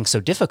fasting so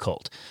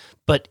difficult.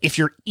 But if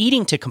you're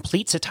eating to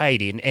complete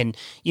satiety, and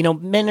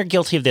men are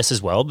guilty of this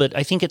as well, but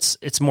I think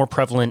it's more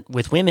prevalent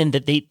with women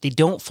that they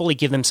don't fully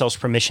give themselves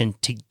permission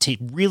to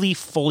really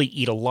fully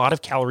eat a lot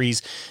of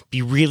calories,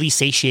 be really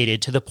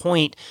satiated to the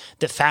point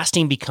that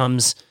fasting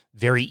becomes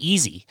very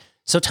easy.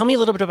 So tell me a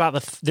little bit about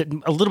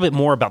a little bit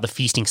more about the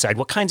feasting side.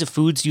 What kinds of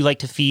foods do you like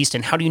to feast,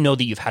 and how do you know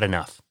that you've had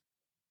enough?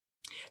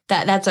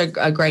 That's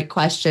a great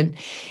question.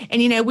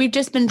 And, we've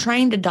just been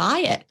trained to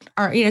diet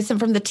or,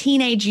 from the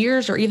teenage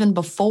years or even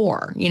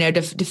before,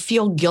 to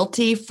feel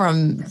guilty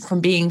from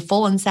being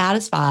full and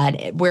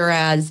satisfied.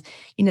 Whereas,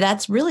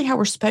 that's really how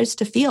we're supposed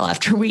to feel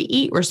after we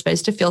eat. We're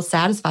supposed to feel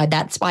satisfied.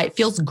 That's why it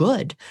feels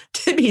good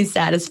to be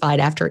satisfied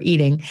after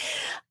eating.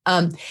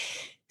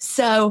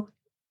 So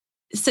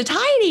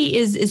satiety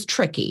is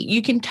tricky.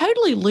 You can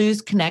totally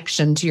lose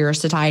connection to your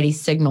satiety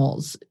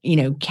signals.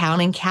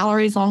 Counting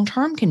calories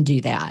long-term can do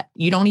that.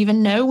 You don't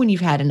even know when you've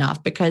had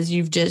enough because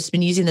you've just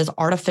been using this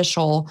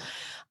artificial,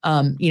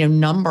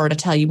 number to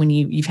tell you when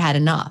you've had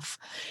enough.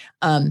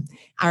 I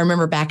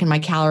remember back in my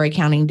calorie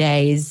counting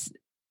days,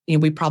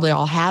 we probably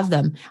all have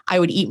them. I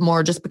would eat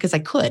more just because I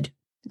could,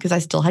 because I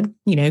still had,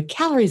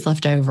 calories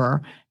left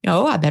over.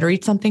 I better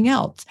eat something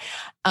else.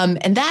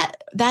 And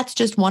that's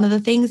just one of the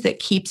things that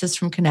keeps us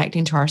from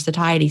connecting to our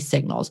satiety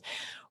signals.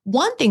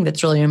 One thing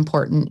that's really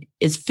important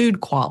is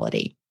food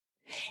quality.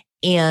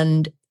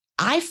 And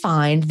I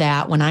find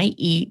that when I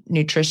eat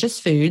nutritious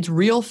foods,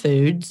 real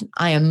foods,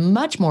 I am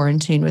much more in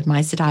tune with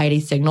my satiety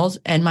signals,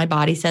 and my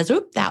body says,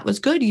 "Oop, that was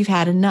good. You've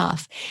had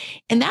enough."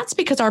 And that's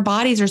because our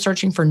bodies are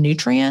searching for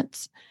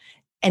nutrients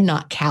and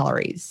not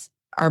calories.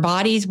 Our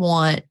bodies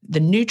want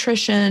the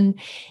nutrition.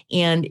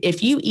 And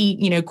if you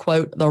eat,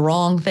 quote, the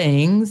wrong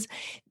things,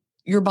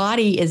 your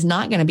body is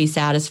not going to be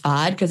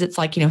satisfied because it's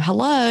like,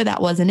 hello,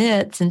 that wasn't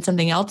it. Send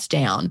something else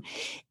down.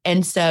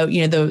 And so,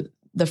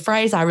 the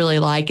phrase I really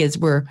like is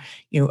we're,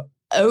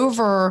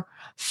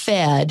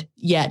 overfed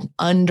yet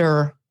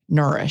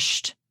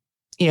undernourished.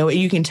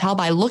 You can tell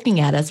by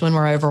looking at us when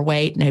we're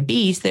overweight and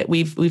obese that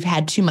we've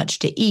had too much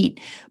to eat,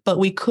 but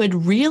we could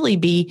really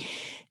be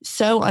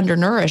so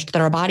undernourished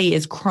that our body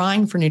is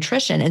crying for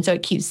nutrition. And so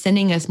it keeps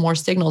sending us more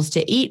signals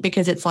to eat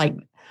because it's like,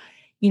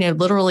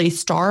 literally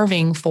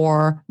starving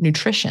for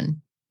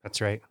nutrition.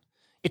 That's right.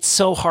 It's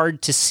so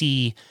hard to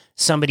see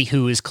somebody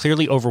who is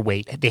clearly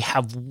overweight. They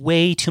have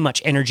way too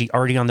much energy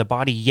already on the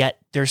body, yet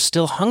they're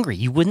still hungry.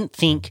 You wouldn't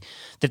think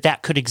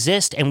that could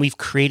exist. And we've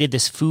created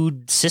this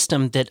food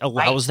system that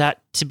allows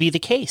that to be the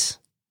case.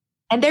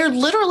 And they're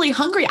literally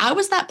hungry. I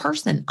was that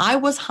person. I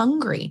was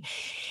hungry.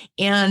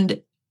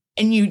 And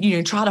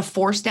you try to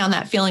force down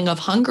that feeling of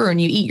hunger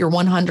and you eat your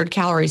 100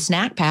 calorie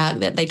snack pack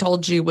that they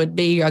told you would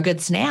be a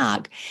good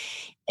snack.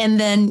 And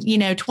then,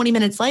 20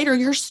 minutes later,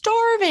 you're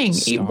starving.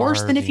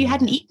 Worse than if you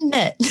hadn't eaten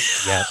it.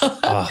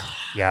 Yeah.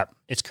 Yeah.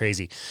 It's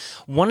crazy.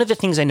 One of the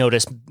things I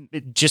noticed,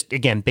 just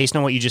again, based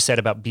on what you just said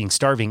about being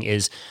starving,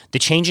 is the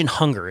change in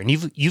hunger. And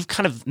you've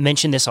kind of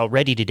mentioned this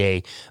already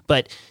today,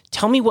 but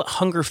tell me what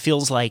hunger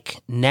feels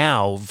like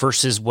now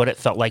versus what it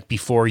felt like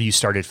before you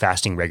started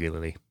fasting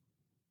regularly.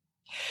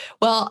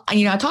 Well,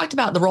 I talked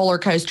about the roller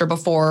coaster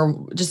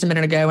before just a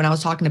minute ago when I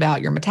was talking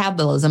about your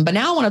metabolism, but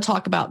now I want to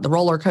talk about the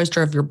roller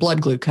coaster of your blood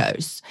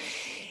glucose.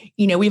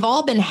 We've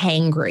all been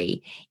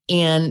hangry,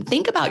 and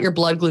think about your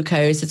blood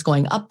glucose. It's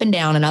going up and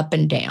down and up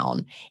and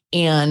down.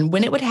 And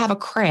when it would have a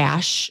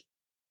crash,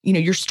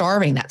 you're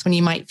starving. That's when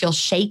you might feel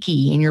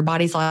shaky and your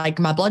body's like,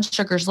 my blood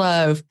sugar's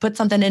low, put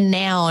something in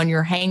now and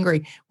you're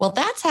hangry. Well,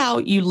 that's how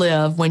you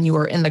live when you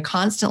are in the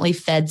constantly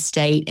fed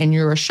state and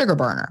you're a sugar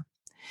burner.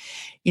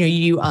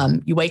 You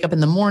wake up in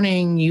the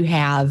morning, you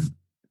have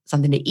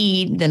something to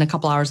eat, then a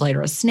couple hours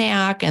later, a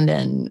snack, and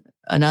then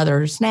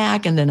another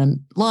snack, and then a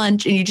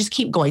lunch, and you just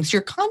keep going. So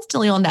you're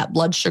constantly on that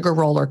blood sugar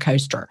roller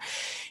coaster.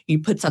 You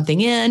put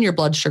something in, your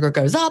blood sugar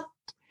goes up,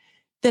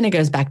 then it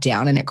goes back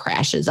down and it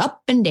crashes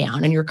up and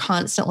down. And you're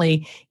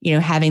constantly,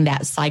 having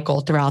that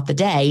cycle throughout the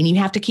day, and you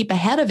have to keep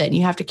ahead of it. And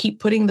you have to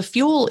keep putting the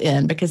fuel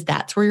in because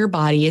that's where your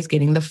body is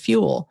getting the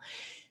fuel.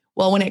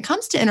 Well, when it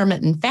comes to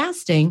intermittent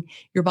fasting,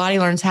 your body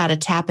learns how to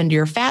tap into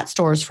your fat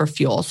stores for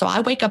fuel. So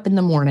I wake up in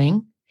the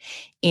morning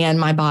and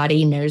my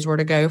body knows where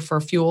to go for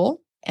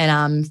fuel and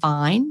I'm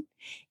fine.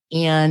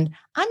 And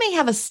I may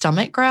have a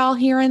stomach growl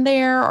here and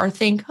there or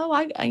think,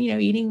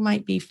 eating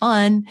might be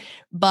fun,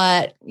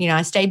 but,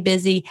 I stay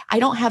busy. I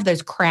don't have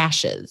those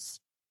crashes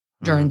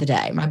during the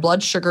day. My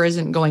blood sugar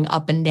isn't going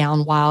up and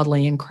down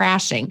wildly and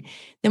crashing.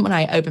 Then when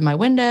I open my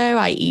window,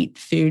 I eat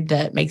food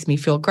that makes me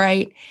feel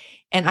great.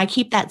 And I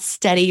keep that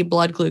steady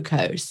blood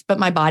glucose, but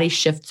my body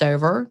shifts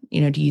over,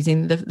 to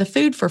using the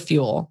food for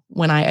fuel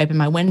when I open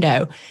my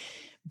window.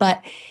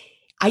 But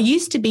I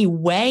used to be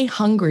way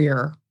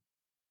hungrier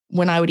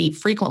when I would eat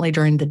frequently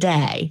during the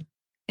day.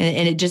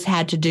 And it just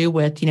had to do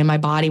with, my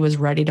body was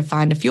ready to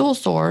find a fuel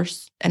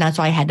source. And that's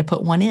why I had to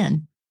put one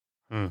in.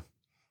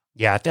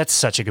 Yeah, that's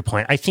such a good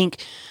point. I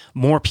think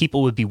more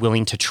people would be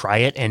willing to try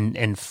it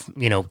and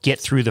get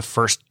through the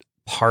first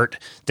part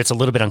that's a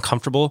little bit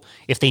uncomfortable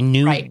if they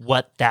knew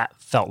what that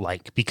felt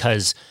like,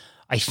 because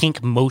I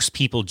think most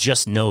people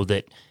just know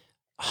that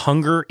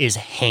hunger is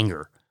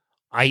hanger.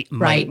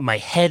 My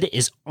head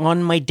is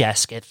on my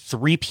desk at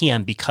 3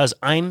 p.m. because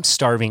I'm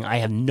starving. I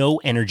have no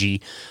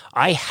energy.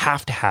 I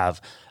have to have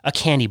a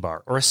candy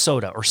bar or a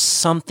soda or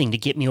something to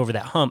get me over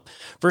that hump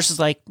versus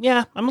like,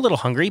 yeah, I'm a little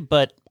hungry,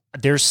 but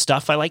there's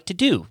stuff I like to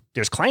do.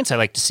 There's clients I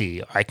like to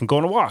see. I can go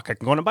on a walk. I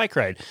can go on a bike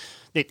ride.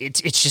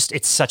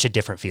 It's such a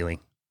different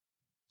feeling.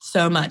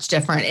 So much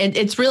different.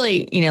 It's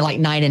really, like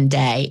night and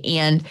day.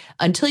 And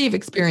until you've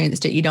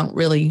experienced it, you don't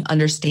really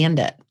understand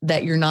it,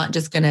 that you're not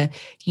just going to,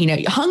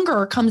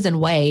 hunger comes in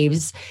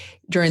waves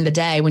during the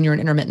day. When you're an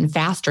intermittent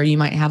faster, you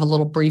might have a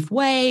little brief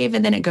wave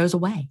and then it goes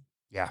away.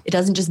 Yeah. It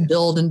doesn't just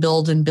build and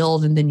build and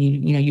build and then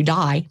you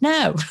die.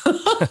 No.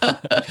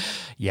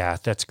 Yeah,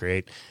 that's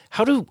great.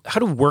 How do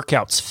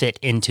workouts fit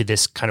into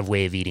this kind of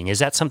way of eating? Is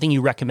that something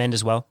you recommend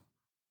as well?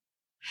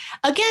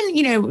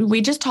 Again, we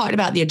just talked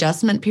about the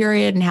adjustment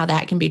period and how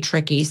that can be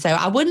tricky. So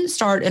I wouldn't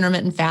start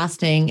intermittent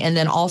fasting and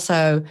then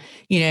also,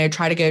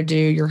 try to go do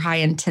your high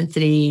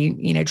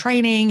intensity,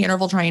 training,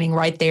 interval training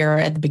right there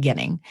at the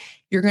beginning.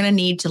 You're going to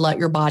need to let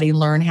your body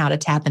learn how to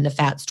tap into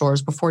fat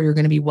stores before you're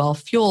going to be well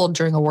fueled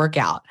during a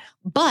workout.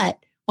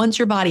 But once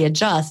your body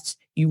adjusts,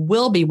 you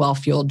will be well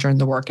fueled during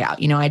the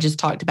workout. I just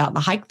talked about the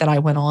hike that I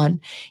went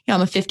on.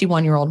 I'm a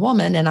 51-year-old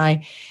woman and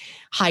I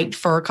hiked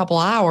for a couple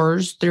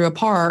hours through a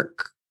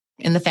park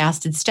in the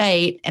fasted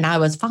state and I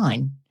was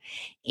fine.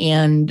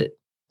 And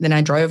then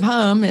I drove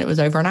home and it was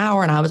over an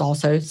hour and I was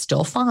also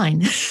still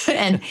fine.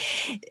 and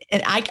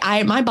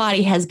my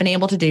body has been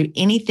able to do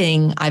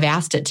anything I've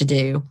asked it to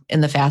do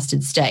in the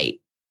fasted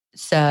state.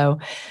 So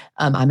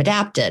I'm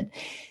adapted.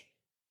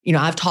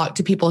 I've talked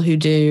to people who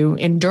do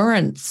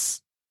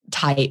endurance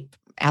type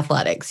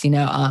athletics,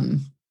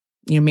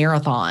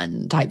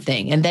 marathon type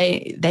thing. And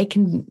they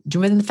can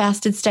do it in the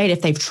fasted state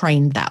if they've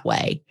trained that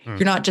way.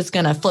 You're not just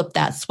going to flip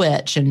that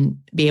switch and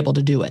be able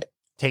to do it.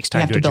 Takes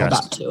time to build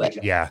adjust. up to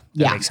it. Yeah,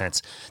 that makes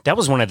sense. That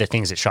was one of the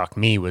things that shocked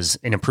me was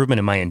an improvement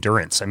in my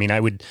endurance. I mean, I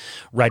would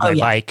ride my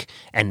bike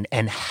and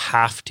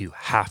have to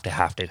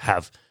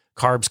have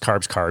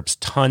carbs,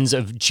 tons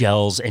of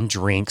gels and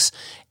drinks.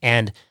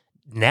 And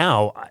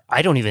now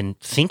I don't even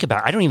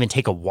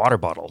take a water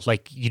bottle.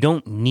 Like, you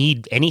don't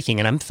need anything.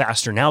 And I'm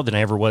faster now than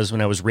I ever was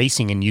when I was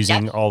racing and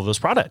using all of those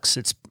products.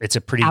 It's a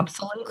pretty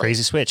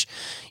crazy switch.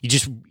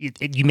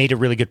 You made a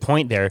really good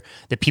point there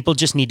that people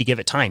just need to give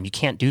it time. You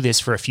can't do this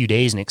for a few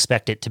days and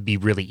expect it to be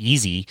really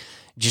easy.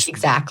 Just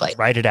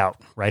write it out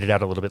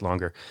a little bit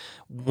longer.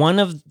 One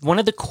of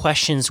the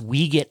questions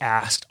we get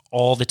asked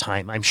all the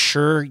time, I'm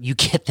sure you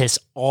get this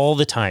all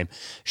the time.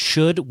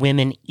 Should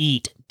women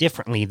eat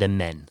differently than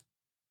men?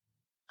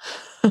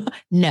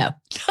 No.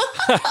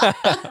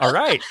 All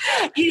right.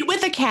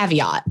 With a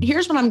caveat,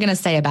 here's what I'm going to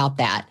say about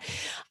that.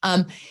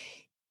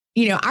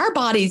 Our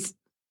bodies,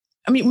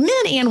 men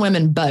and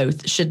women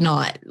both should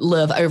not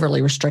live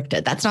overly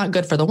restricted. That's not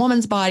good for the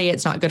woman's body.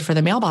 It's not good for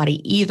the male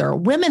body either.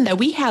 Women, though,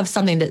 we have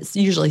something that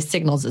usually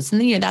signals us.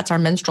 And, that's our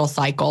menstrual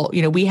cycle.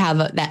 We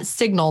have that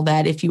signal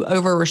that if you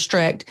over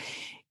restrict,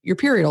 your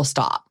period will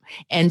stop.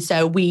 And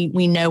so we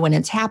know when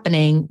it's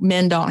happening.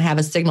 Men don't have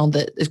a signal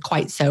that is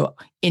quite so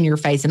in your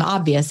face and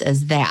obvious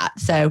as that.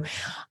 So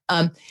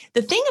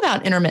the thing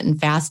about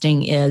intermittent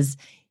fasting is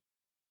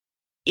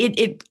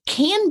it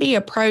can be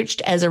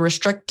approached as a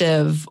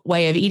restrictive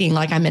way of eating,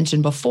 like I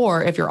mentioned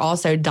before, if you're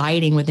also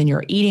dieting within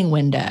your eating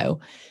window.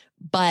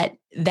 But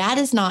that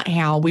is not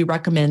how we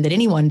recommend that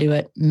anyone do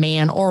it,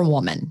 man or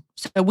woman.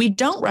 So we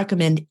don't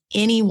recommend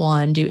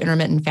anyone do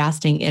intermittent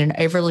fasting in an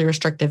overly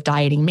restrictive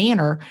dieting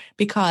manner,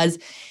 because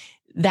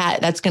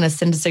that's going to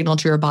send a signal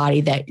to your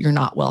body that you're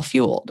not well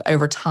fueled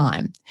over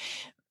time,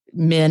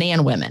 men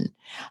and women.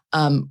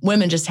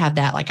 Women just have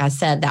that, like I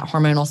said, that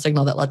hormonal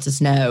signal that lets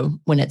us know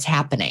when it's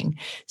happening.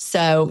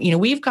 So,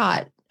 we've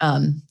got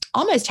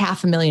almost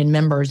 500,000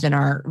 members in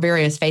our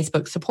various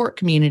Facebook support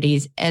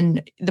communities,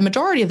 and the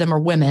majority of them are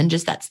women.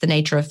 Just that's the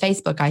nature of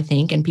Facebook, I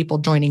think, and people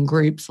joining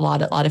groups. A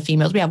lot of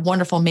females. We have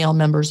wonderful male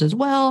members as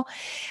well,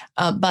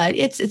 but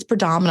it's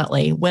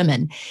predominantly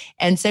women,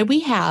 and so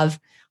we have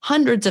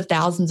hundreds of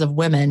thousands of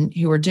women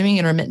who are doing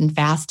intermittent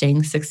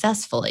fasting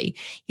successfully.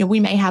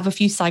 We may have a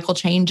few cycle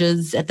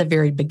changes at the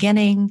very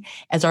beginning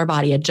as our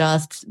body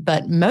adjusts,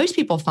 but most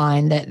people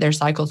find that their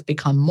cycles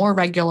become more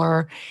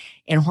regular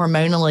and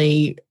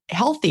hormonally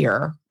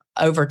healthier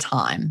over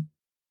time.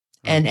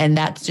 And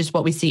that's just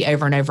what we see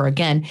over and over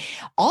again.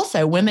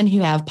 Also, women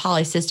who have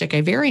polycystic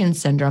ovarian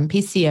syndrome,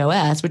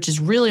 PCOS, which is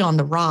really on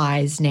the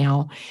rise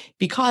now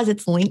because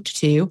it's linked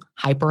to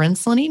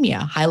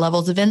hyperinsulinemia, high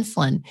levels of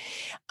insulin.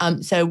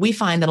 So we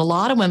find that a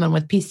lot of women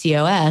with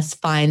PCOS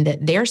find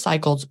that their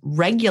cycles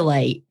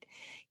regulate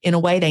in a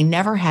way they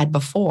never had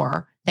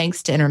before,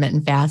 thanks to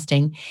intermittent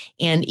fasting.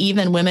 And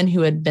even women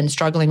who had been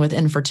struggling with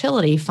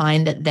infertility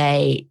find that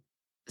they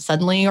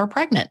suddenly are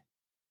pregnant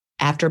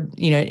after,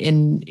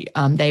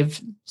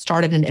 they've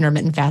started an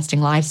intermittent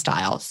fasting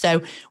lifestyle.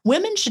 So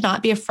women should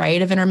not be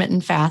afraid of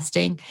intermittent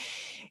fasting.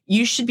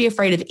 You should be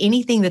afraid of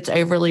anything that's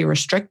overly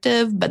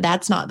restrictive, but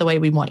that's not the way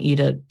we want you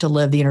to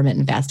live the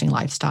intermittent fasting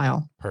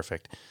lifestyle.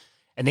 Perfect.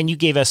 And then you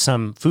gave us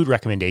some food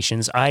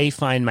recommendations. I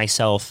find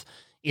myself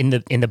in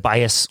the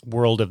bias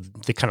world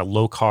of the kind of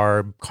low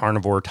carb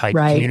carnivore type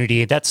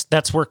community.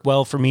 That's worked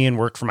well for me and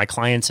worked for my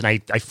clients. And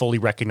I fully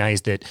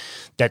recognize that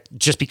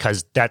just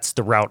because that's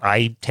the route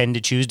I tend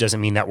to choose doesn't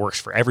mean that works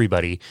for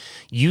everybody.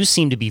 You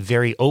seem to be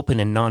very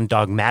open and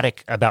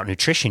non-dogmatic about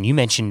nutrition. You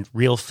mentioned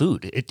real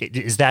food.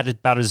 Is that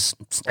about as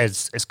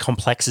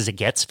complex as it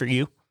gets for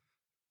you?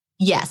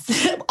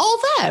 Yes.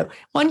 Although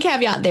one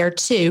caveat there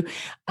too,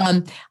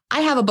 I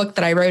have a book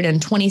that I wrote in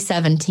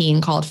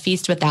 2017 called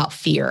Feast Without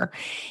Fear.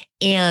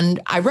 And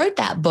I wrote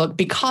that book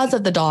because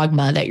of the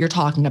dogma that you're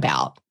talking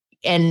about.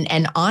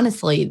 And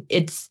honestly,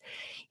 it's,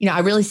 I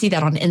really see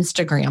that on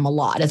Instagram a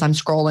lot. As I'm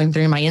scrolling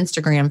through my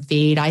Instagram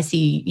feed, I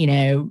see,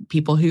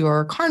 people who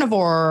are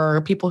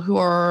carnivore, people who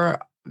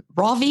are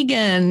raw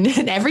vegan,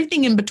 and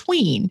everything in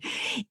between.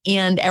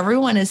 And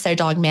everyone is so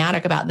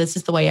dogmatic about this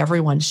is the way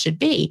everyone should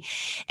be.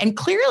 And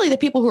clearly the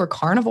people who are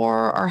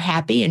carnivore are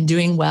happy and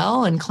doing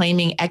well and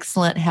claiming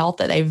excellent health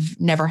that they've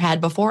never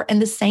had before.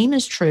 And the same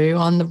is true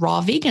on the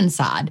raw vegan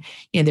side.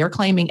 They're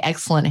claiming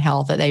excellent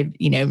health that they've,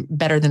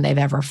 better than they've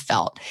ever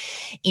felt.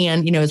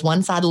 And, is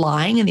one side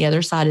lying and the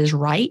other side is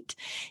right?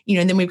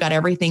 And then we've got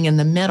everything in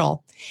the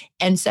middle.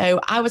 And so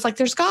I was like,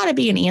 there's got to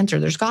be an answer.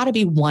 There's got to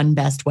be one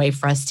best way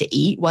for us to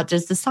eat. What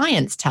does the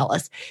science tell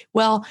us?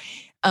 Well,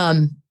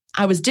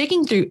 I was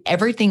digging through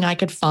everything I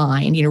could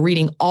find,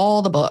 reading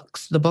all the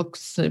books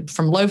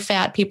from low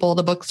fat people,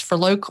 the books from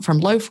low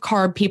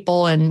carb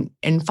people, and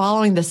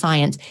following the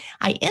science.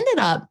 I ended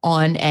up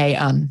on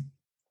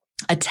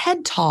a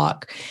TED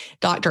Talk,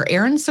 Dr.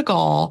 Aaron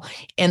Segal,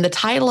 and the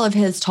title of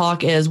his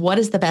talk is "What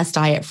is the Best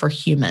Diet for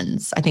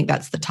Humans?" I think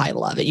that's the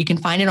title of it. You can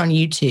find it on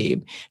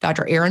YouTube.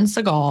 Dr. Aaron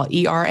Segal,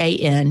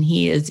 Eran,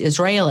 he is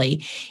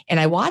Israeli. And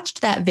I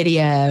watched that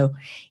video,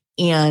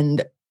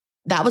 and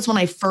that was when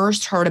I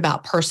first heard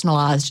about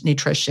personalized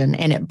nutrition,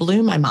 and it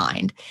blew my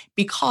mind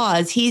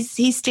because he's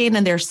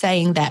standing there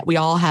saying that we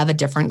all have a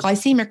different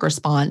glycemic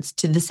response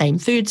to the same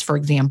foods, for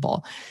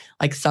example.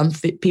 Like some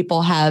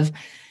people have,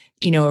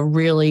 a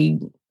really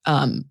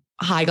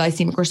high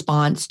glycemic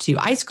response to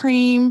ice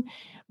cream,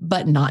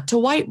 but not to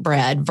white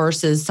bread,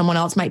 versus someone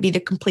else might be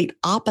the complete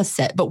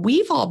opposite. But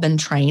we've all been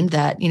trained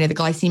that, the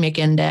glycemic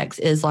index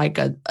is like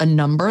a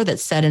number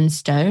that's set in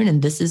stone,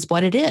 and this is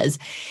what it is.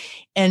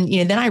 And,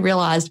 then I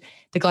realized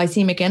the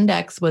glycemic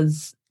index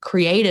was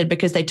created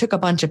because they took a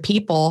bunch of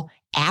people,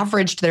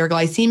 averaged their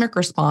glycemic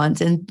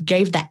response, and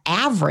gave the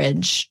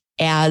average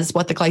as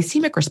what the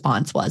glycemic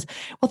response was.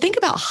 Well, think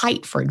about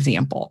height, for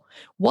example.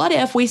 What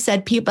if we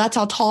said people, that's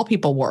how tall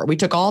people were? We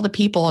took all the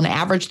people and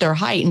averaged their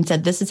height and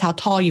said, this is how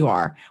tall you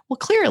are. Well,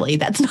 clearly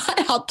that's not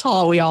how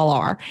tall we all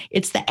are.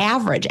 It's the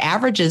average.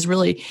 Averages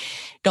really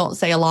don't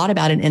say a lot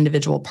about an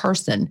individual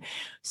person.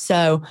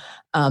 So,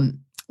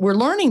 we're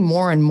learning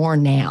more and more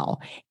now.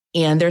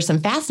 And there's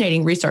some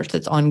fascinating research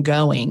that's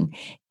ongoing.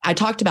 I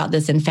talked about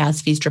this in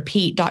Fast, Feast,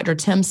 Repeat. Dr.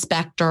 Tim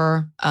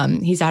Spector,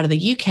 he's out of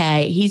the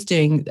UK. He's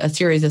doing a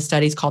series of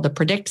studies called the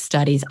PREDICT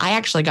studies. I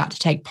actually got to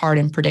take part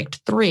in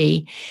PREDICT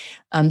 3.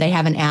 They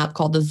have an app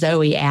called the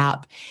Zoe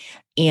app.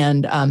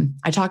 And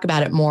I talk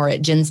about it more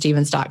at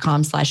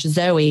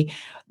jenstevens.com/Zoe.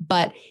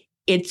 But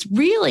it's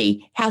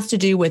really has to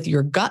do with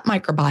your gut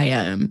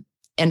microbiome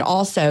and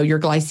also your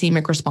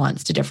glycemic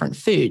response to different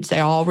foods. They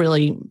all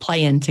really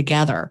play in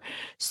together.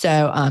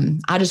 So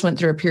I just went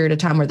through a period of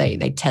time where they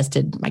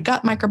tested my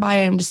gut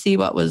microbiome to see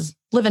what was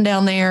living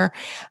down there,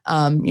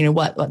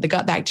 what the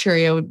gut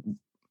bacteria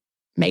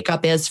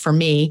makeup is for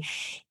me.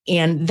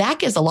 And that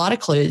gives a lot of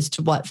clues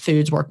to what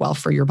foods work well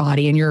for your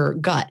body and your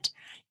gut.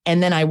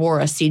 And then I wore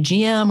a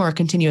CGM, or a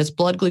continuous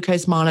blood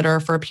glucose monitor,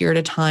 for a period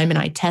of time, and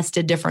I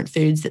tested different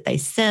foods that they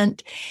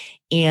sent.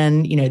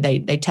 And,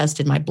 they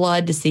tested my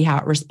blood to see how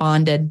it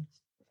responded.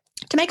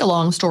 To make a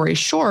long story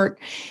short,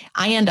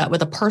 I end up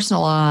with a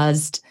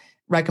personalized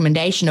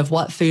recommendation of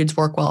what foods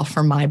work well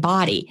for my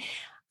body.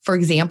 For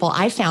example,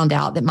 I found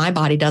out that my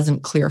body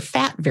doesn't clear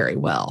fat very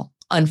well,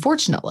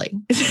 unfortunately.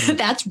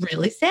 That's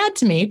really sad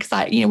to me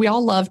because we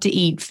all love to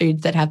eat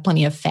foods that have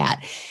plenty of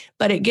fat,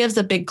 but it gives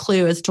a big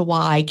clue as to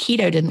why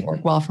keto didn't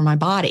work well for my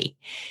body.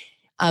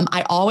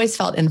 I always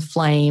felt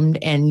inflamed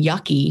and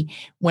yucky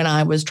when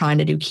I was trying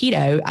to do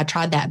keto. I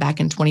tried that back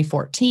in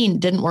 2014.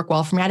 Didn't work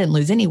well for me. I didn't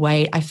lose any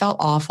weight. I felt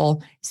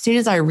awful. As soon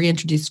as I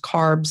reintroduced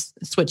carbs,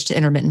 switched to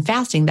intermittent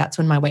fasting, that's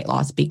when my weight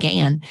loss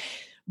began.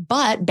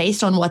 But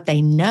based on what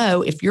they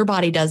know, if your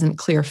body doesn't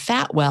clear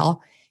fat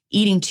well,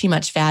 eating too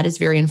much fat is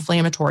very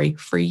inflammatory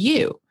for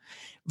you.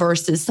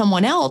 Versus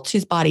someone else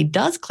whose body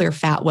does clear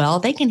fat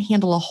well, they can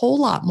handle a whole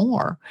lot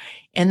more.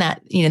 And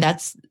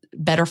that's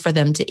better for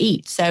them to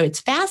eat. So it's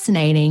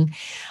fascinating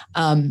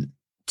to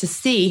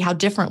see how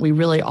different we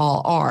really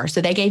all are. So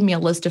they gave me a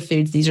list of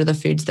foods. These are the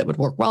foods that would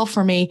work well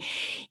for me.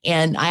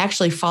 And I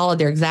actually followed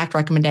their exact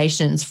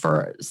recommendations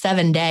for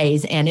 7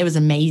 days, and it was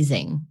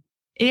amazing.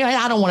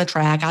 I don't want to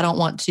track. I don't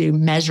want to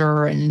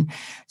measure. And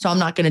so I'm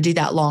not going to do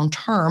that long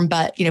term.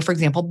 But, for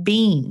example,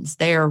 beans,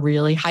 they are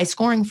really high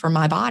scoring for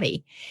my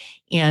body.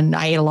 And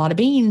I ate a lot of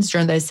beans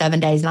during those 7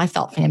 days, and I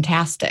felt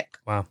fantastic.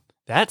 Wow.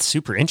 That's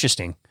super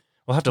interesting.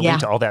 We'll have to link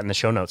to all that in the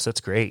show notes.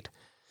 That's great.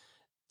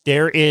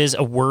 There is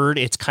a word.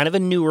 It's kind of a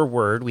newer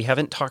word. We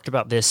haven't talked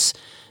about this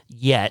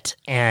yet,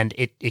 and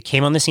it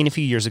came on the scene a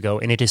few years ago,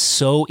 and it is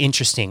so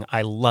interesting.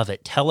 I love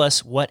it. Tell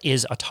us, what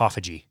is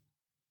autophagy?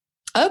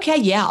 Okay,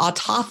 yeah,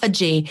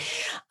 autophagy.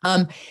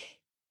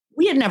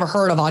 We had never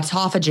heard of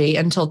autophagy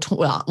until,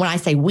 when I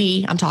say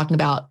we, I'm talking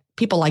about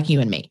people like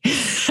you and me.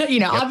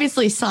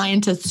 Obviously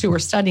scientists who were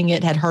studying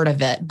it had heard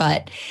of it,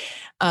 but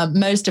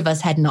most of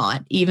us had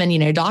not.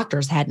 Even,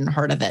 doctors hadn't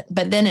heard of it.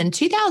 But then in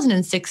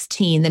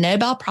 2016, the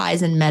Nobel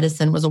Prize in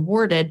Medicine was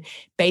awarded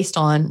based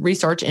on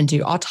research into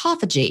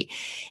autophagy.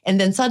 And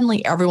then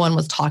suddenly everyone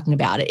was talking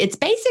about it. It's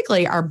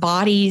basically our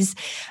body's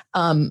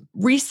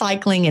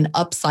recycling and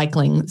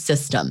upcycling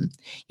system.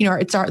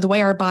 It's the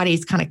way our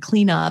bodies kind of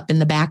clean up in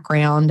the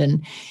background,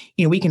 and,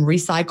 we can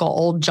recycle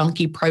old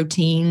junky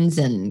proteins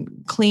and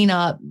clean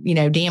up,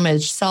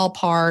 damaged cell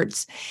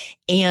parts.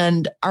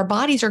 And our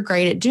bodies are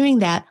great at doing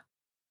that.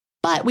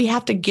 But we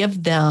have to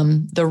give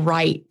them the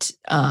right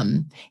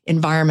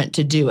environment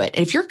to do it.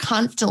 If you're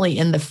constantly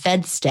in the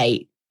fed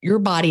state, your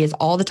body is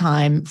all the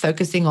time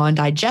focusing on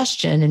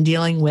digestion and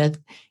dealing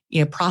with,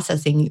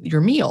 processing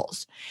your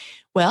meals.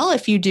 Well,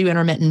 if you do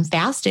intermittent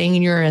fasting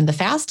and you're in the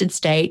fasted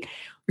state,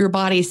 your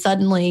body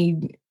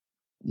suddenly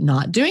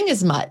not doing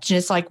as much. And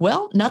it's like,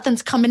 well,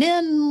 nothing's coming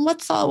in.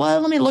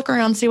 Let me look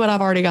around and see what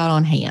I've already got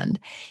on hand.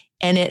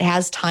 And it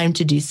has time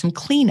to do some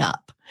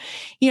cleanup.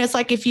 It's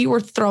like if you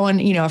were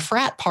throwing, a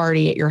frat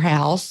party at your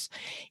house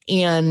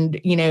and,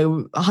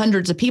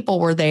 hundreds of people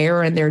were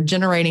there and they're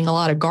generating a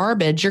lot of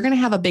garbage, you're going to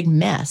have a big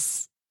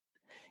mess.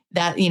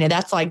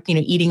 That's like,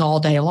 eating all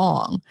day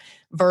long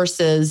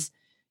versus,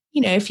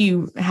 if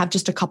you have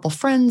just a couple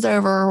friends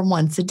over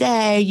once a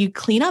day, you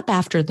clean up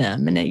after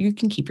them and you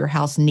can keep your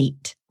house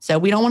neat. So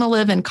we don't want to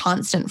live in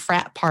constant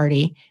frat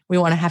party. We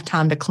want to have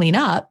time to clean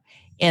up.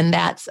 And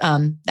that's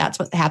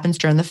what happens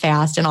during the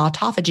fast, and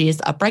autophagy is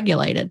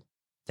upregulated.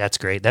 That's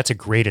great. That's a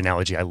great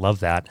analogy. I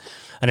love that.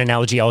 An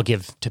analogy I'll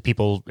give to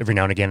people every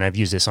now and again, I've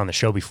used this on the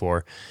show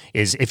before,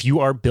 is if you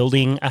are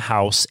building a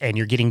house and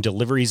you're getting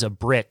deliveries of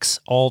bricks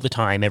all the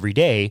time, every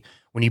day,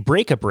 when you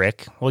break a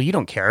brick, well, you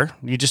don't care.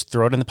 You just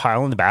throw it in the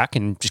pile in the back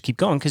and just keep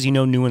going because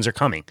new ones are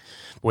coming.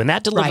 When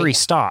that delivery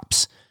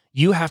stops,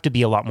 you have to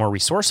be a lot more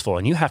resourceful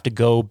and you have to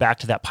go back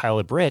to that pile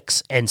of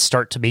bricks and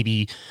start to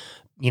maybe,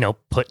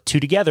 put two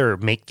together,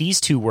 make these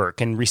two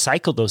work and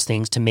recycle those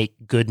things to make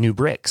good new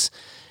bricks.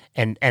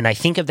 And I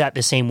think of that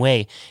the same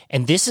way.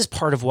 And this is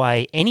part of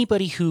why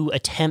anybody who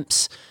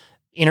attempts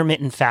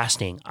intermittent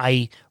fasting,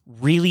 I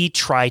really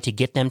try to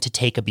get them to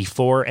take a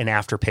before and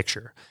after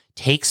picture.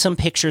 Take some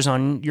pictures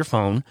on your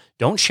phone.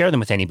 Don't share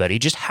them with anybody.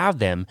 Just have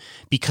them,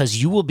 because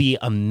you will be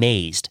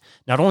amazed.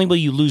 Not only will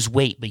you lose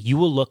weight, but you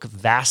will look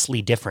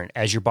vastly different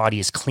as your body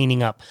is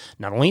cleaning up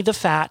not only the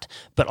fat,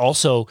 but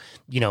also,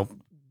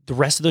 the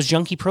rest of those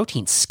junky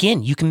proteins.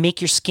 Skin, you can make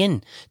your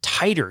skin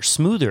tighter,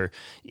 smoother.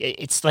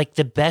 It's like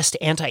the best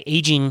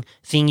anti-aging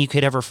thing you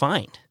could ever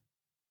find.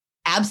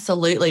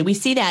 Absolutely. We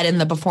see that in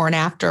the before and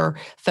after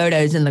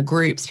photos in the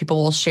groups.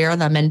 People will share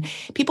them, and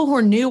people who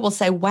are new will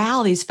say,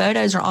 wow, these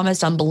photos are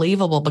almost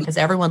unbelievable because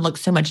everyone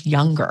looks so much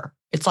younger.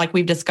 It's like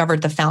we've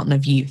discovered the fountain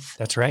of youth.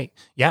 That's right.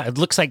 Yeah. It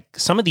looks like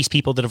some of these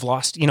people that have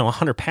lost,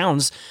 100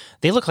 pounds,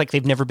 they look like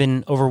they've never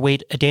been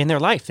overweight a day in their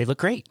life. They look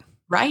great.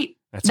 Right.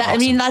 That's awesome. I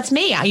mean, that's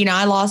me.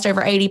 I lost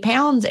over 80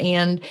 pounds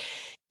and,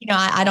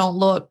 I don't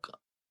look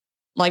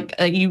like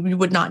you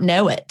would not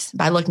know it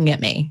by looking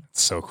at me.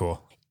 So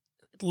cool.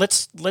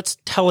 Let's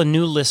tell a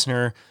new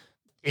listener,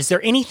 is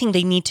there anything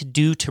they need to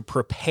do to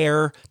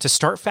prepare to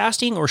start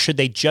fasting, or should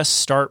they just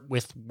start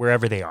with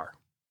wherever they are?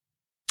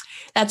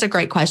 That's a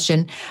great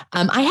question.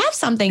 I have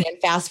something in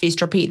Fast,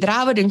 Feast, Repeat that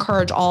I would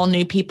encourage all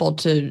new people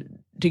to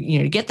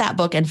get that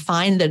book and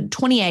find the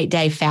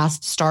 28-day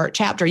fast start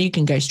chapter. You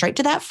can go straight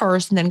to that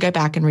first and then go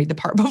back and read the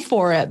part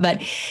before it.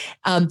 But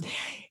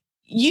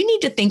you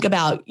need to think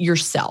about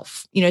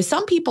yourself.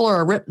 Some people are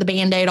a rip the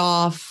Band-Aid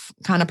off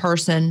kind of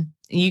person.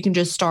 You can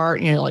just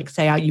start, like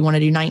say you want to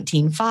do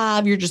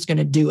 19.5, you're just going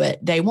to do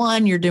it. Day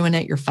one, you're doing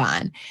it, you're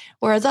fine.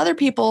 Whereas other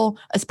people,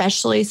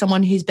 especially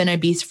someone who's been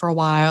obese for a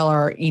while,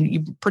 or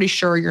you're pretty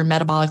sure you're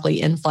metabolically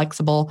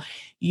inflexible,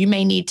 you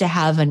may need to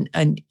have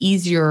an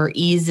easier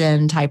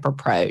ease-in type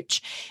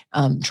approach.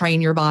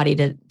 Train your body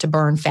to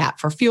burn fat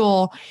for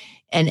fuel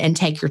and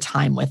take your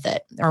time with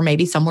it, or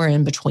maybe somewhere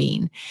in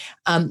between.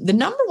 The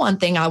number one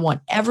thing I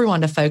want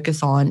everyone to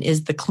focus on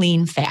is the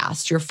clean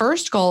fast. Your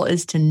first goal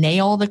is to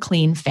nail the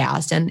clean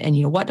fast.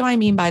 And what do I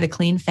mean by the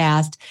clean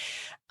fast?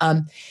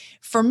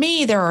 For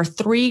me, there are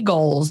 3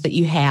 goals that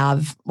you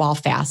have while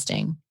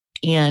fasting.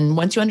 And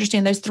once you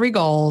understand those 3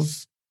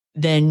 goals,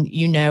 then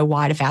you know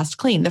why to fast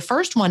clean. The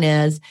first one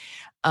is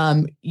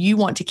you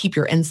want to keep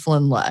your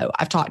insulin low.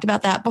 I've talked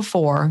about that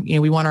before.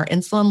 We want our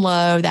insulin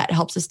low. That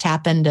helps us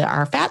tap into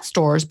our fat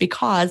stores,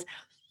 because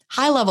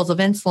high levels of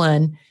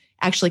insulin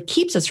actually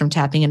keeps us from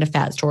tapping into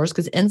fat stores,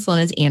 because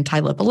insulin is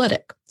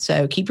anti-lipolytic.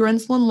 So keep your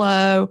insulin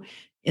low.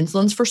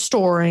 Insulin's for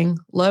storing.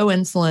 Low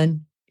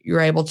insulin,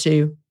 you're able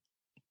to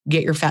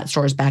get your fat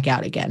stores back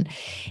out again.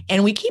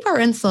 And we keep our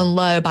insulin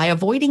low by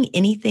avoiding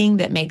anything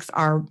that makes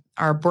our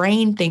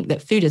brain think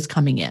that food is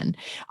coming in.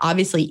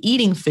 Obviously,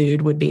 eating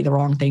food would be the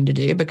wrong thing to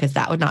do, because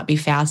that would not be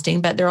fasting.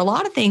 But there are a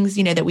lot of things,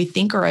 that we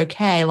think are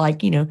okay,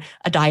 like,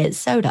 a diet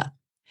soda,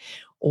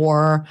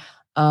 or,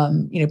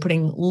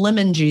 putting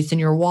lemon juice in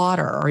your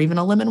water, or even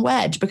a lemon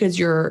wedge, because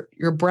your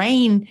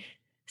brain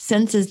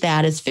senses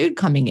that as food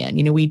coming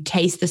in. We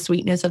taste the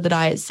sweetness of the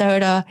diet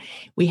soda.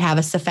 We have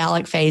a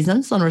cephalic phase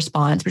insulin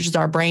response, which is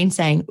our brain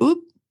saying, oop,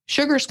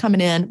 sugar's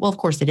coming in. Well, of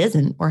course it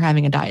isn't. We're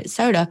having a diet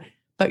soda,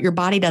 but your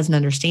body doesn't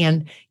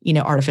understand,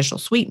 artificial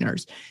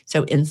sweeteners.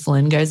 So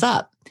insulin goes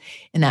up.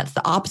 And that's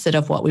the opposite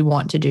of what we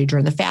want to do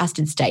during the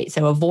fasted state.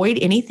 So avoid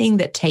anything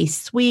that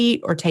tastes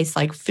sweet or tastes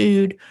like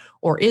food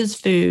or is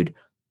food,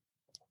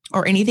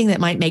 or anything that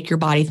might make your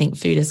body think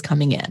food is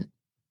coming in.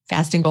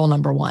 Fasting goal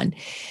number 1.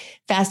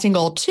 Fasting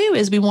goal 2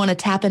 is we want to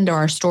tap into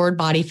our stored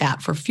body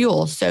fat for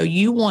fuel. So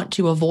you want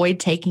to avoid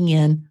taking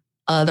in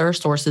other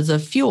sources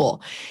of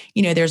fuel.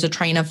 There's a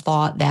train of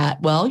thought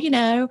that, well,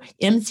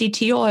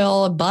 MCT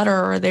oil,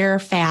 butter, they're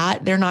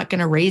fat. They're not going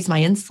to raise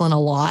my insulin a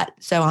lot.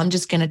 So I'm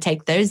just going to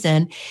take those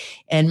in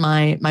and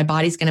my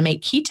body's going to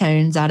make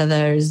ketones out of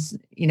those,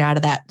 out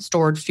of that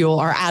stored fuel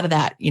or out of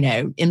that,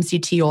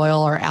 MCT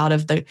oil or out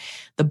of the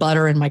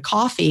butter in my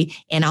coffee,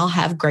 and I'll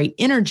have great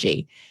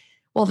energy.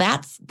 Well,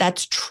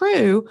 that's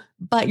true,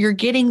 but you're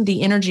getting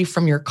the energy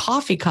from your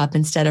coffee cup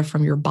instead of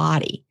from your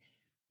body.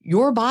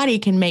 Your body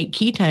can make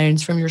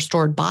ketones from your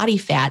stored body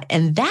fat,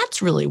 and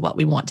that's really what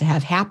we want to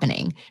have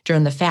happening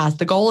during the fast.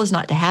 The goal is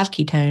not to have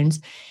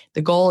ketones.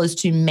 The goal is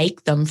to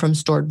make them from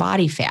stored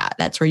body fat.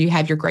 That's where you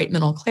have your great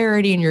mental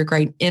clarity and your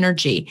great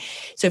energy.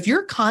 So if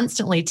you're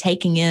constantly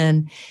taking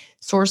in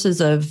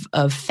sources of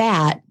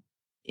fat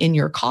in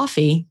your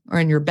coffee or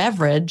in your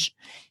beverage,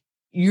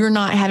 you're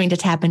not having to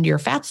tap into your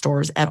fat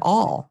stores at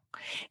all.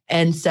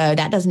 And so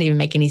that doesn't even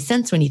make any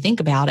sense when you think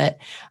about it.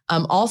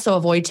 Also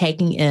avoid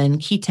taking in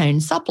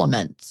ketone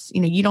supplements.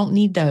 You don't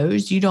need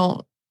those. You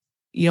don't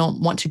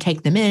want to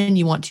take them in.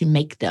 You want to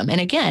make them.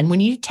 And again, when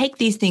you take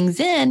these things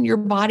in, your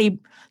body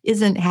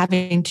isn't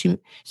having to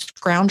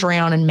scrounge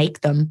around and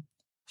make them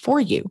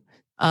for you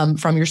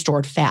from your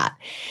stored fat.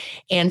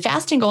 And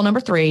fasting goal number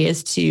 3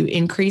 is to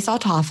increase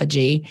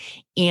autophagy.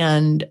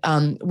 And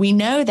we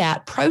know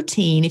that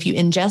protein, if you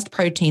ingest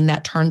protein,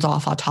 that turns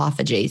off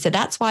autophagy. So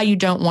that's why you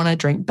don't want to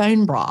drink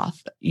bone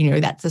broth.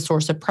 That's a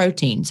source of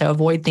protein. So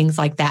avoid things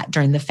like that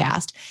during the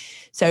fast.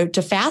 So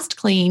to fast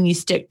clean, you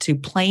stick to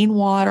plain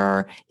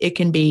water. It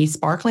can be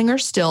sparkling or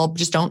still,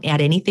 just don't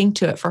add anything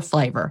to it for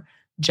flavor,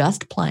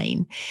 just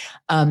plain.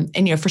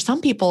 And for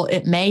some people,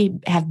 it may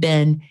have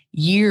been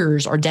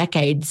years or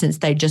decades since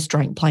they just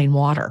drank plain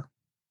water.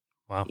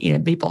 Wow.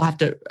 People have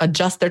to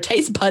adjust their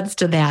taste buds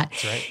to that.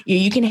 That's right.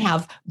 You can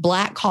have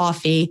black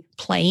coffee,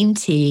 plain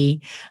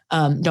tea.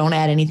 Don't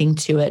add anything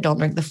to it. Don't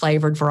drink the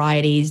flavored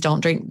varieties.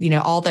 Don't drink,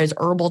 all those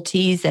herbal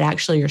teas that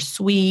actually are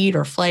sweet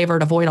or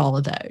flavored. Avoid all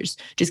of those.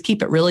 Just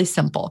keep it really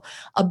simple.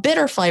 A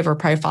bitter flavor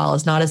profile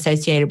is not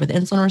associated with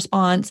insulin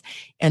response.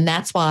 And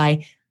that's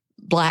why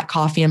black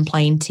coffee and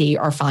plain tea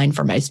are fine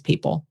for most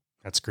people.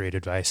 That's great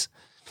advice.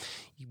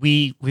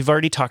 We've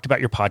already talked about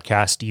your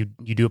podcast. You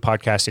do a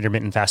podcast,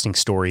 Intermittent Fasting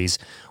Stories,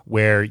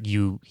 where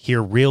you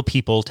hear real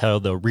people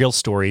tell the real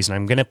stories. And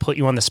I'm going to put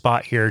you on the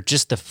spot here.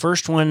 Just the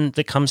first one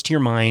that comes to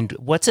your mind.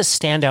 What's a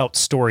standout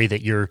story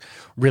that you're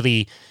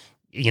really,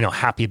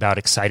 happy about,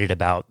 excited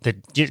about? That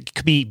it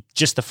could be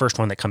just the first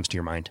one that comes to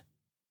your mind.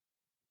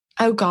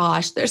 Oh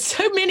gosh, there's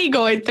so many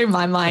going through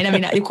my mind. I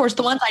mean, of course,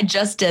 the ones I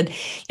just did,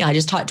 I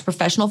just talked to a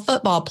professional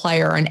football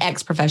player, an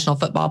ex-professional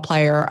football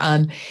player,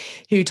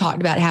 who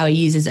talked about how he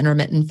uses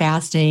intermittent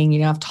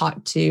fasting. I've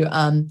talked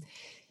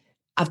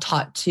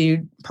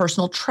to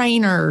personal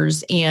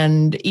trainers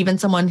and even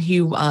someone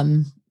who,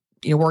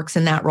 works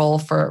in that role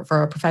for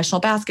a professional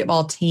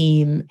basketball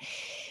team.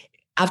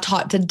 I've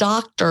talked to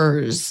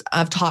doctors.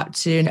 I've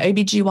talked to an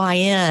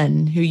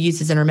OBGYN who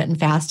uses intermittent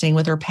fasting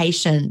with her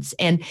patients.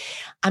 And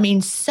I mean,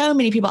 so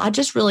many people, I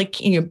just really,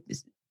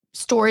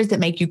 stories that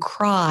make you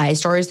cry,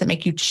 stories that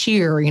make you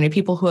cheer,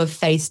 people who have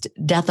faced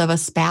death of a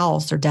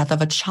spouse or death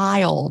of a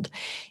child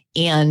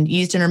and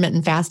used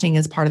intermittent fasting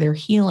as part of their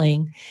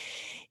healing.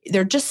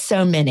 There are just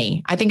so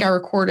many. I think I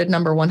recorded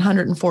number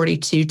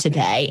 142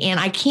 today, and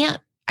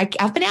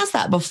I've been asked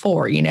that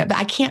before, but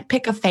I can't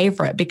pick a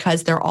favorite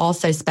because they're all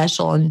so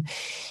special. And,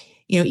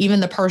 even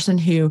the person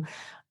who,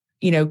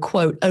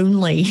 quote,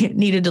 only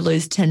needed to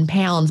lose 10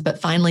 pounds, but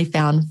finally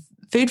found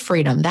food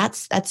freedom.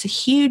 That's a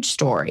huge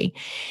story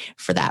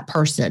for that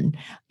person.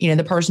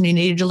 The person who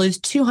needed to lose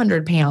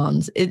 200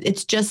 pounds.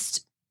 It's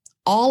just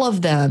all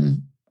of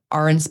them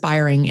are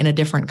inspiring in a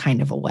different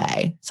kind of a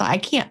way. So I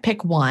can't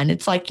pick one.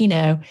 It's like,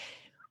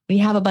 when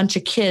you have a bunch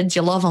of kids,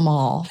 you love them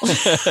all.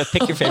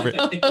 Pick your favorite.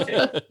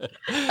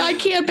 I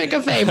can't pick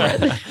a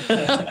favorite.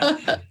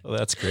 Well,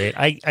 that's great.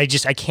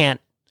 I can't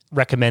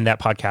recommend that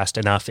podcast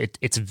enough.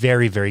 It's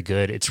very, very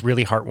good. It's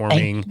really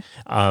heartwarming.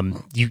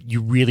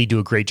 You really do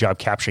a great job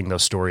capturing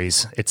those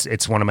stories.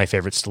 It's one of my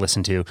favorites to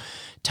listen to.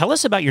 Tell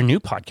us about your new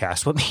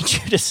podcast. What made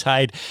you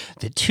decide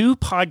that 2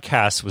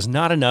 podcasts was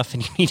not enough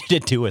and you needed to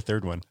do a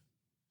third one?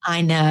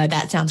 I know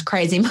that sounds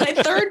crazy. My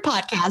third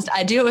podcast,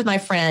 I do it with my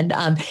friend,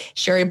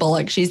 Sherry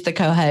Bullock. She's the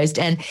co-host.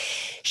 And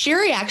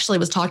Sherry actually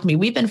was talking to me.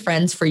 We've been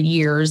friends for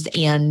years.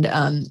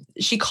 And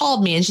she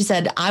called me and she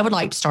said, I would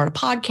like to start a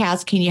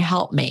podcast. Can you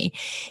help me?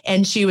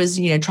 And she was,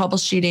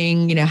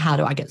 troubleshooting, how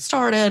do I get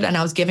started? And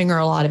I was giving her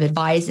a lot of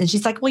advice. And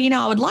she's like, well,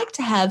 I would like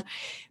to have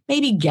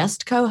maybe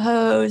guest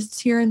co-hosts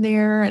here and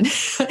there. And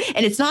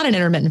it's not an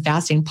intermittent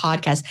fasting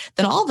podcast.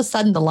 Then all of a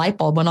sudden the light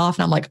bulb went off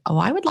and I'm like, oh,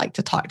 I would like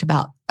to talk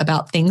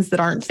about things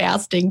that aren't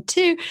fasting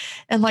too.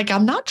 And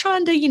I'm not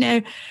trying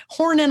to,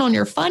 horn in on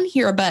your fun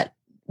here, but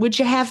would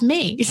you have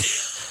me?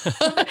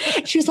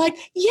 She was like,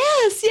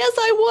 yes,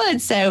 I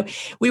would. So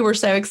we were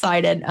so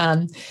excited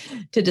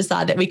to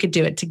decide that we could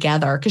do it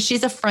together, because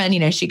she's a friend.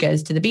 She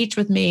goes to the beach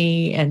with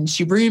me, and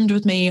she roomed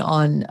with me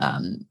on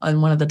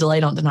one of the Delay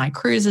Don't Deny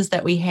cruises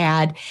that we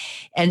had.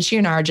 And she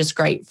and I are just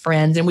great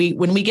friends. And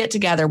when we get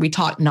together, we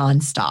talk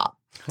nonstop.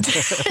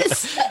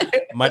 So,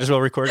 might as well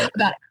record it.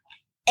 About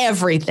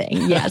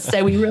everything. Yes.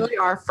 So we really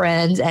are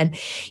friends. And,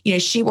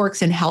 she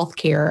works in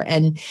healthcare,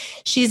 and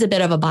she's a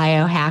bit of a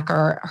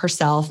biohacker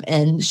herself.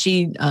 And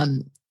she,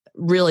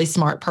 really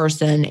smart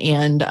person,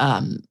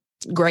 and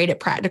great at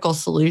practical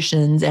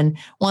solutions, and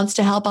wants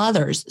to help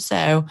others.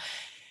 So,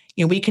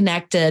 we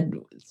connected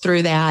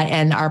through that,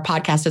 and our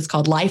podcast is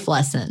called Life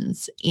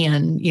Lessons.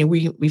 And,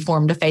 we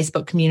formed a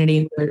Facebook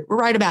community. We're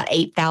right about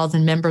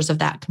 8,000 members of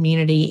that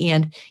community.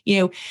 And,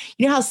 you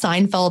know how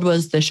Seinfeld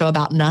was the show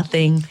about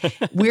nothing?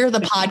 We're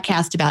the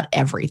podcast about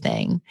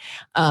everything,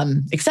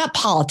 except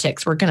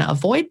politics. We're going to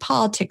avoid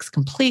politics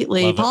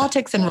completely. Love it.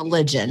 Politics and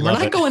religion. Love We're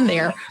not it. going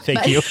there.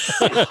 Thank you.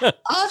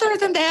 Other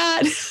than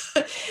that,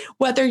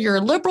 whether you're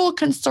liberal,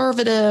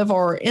 conservative,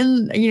 or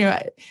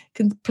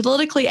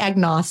politically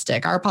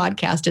agnostic, our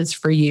podcast is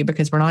for you,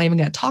 because we're not even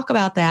going to talk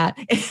about that.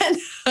 And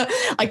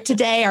like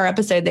today, our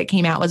episode that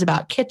came out was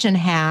about kitchen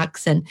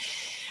hacks,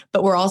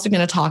 but we're also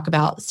going to talk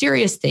about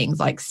serious things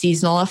like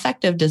seasonal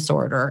affective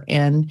disorder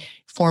and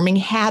forming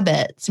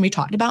habits. And we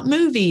talked about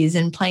movies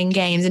and playing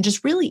games and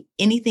just really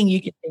anything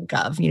you can think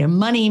of.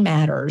 Money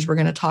matters. We're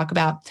going to talk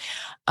about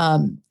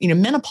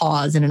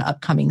menopause in an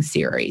upcoming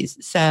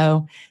series.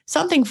 So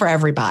something for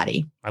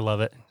everybody. I love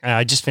it.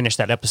 I just finished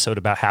that episode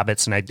about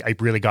habits, and I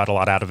really got a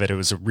lot out of it. It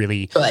was a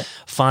really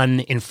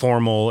fun,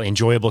 informal,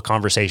 enjoyable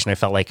conversation. I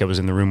felt like I was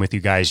in the room with you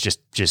guys,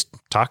 just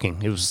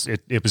talking.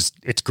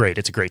 It's great.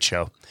 It's a great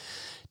show.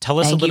 Tell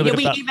us a little bit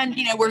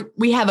about.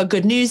 We have a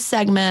good news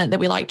segment that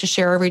we like to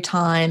share every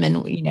time,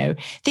 and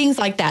things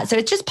like that. So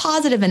it's just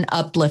positive and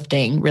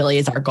uplifting. Really,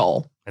 is our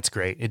goal. That's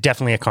great. It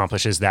definitely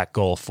accomplishes that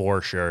goal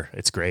for sure.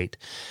 It's great.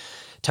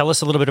 Tell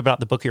us a little bit about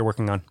the book you're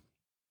working on.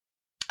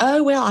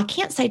 Oh, well, I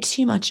can't say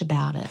too much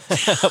about it.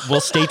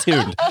 Well, stay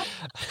tuned.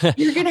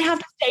 You're going to have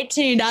to stay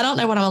tuned. I don't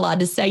know what I'm allowed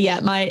to say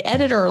yet. My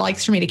editor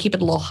likes for me to keep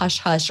it a little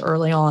hush-hush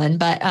early on,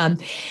 but I'm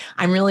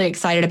really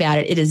excited about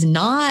it. It is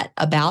not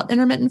about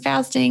intermittent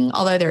fasting,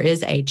 although there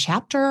is a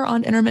chapter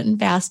on intermittent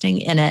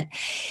fasting in it.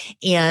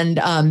 And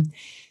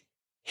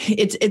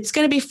it's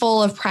going to be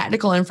full of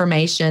practical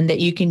information that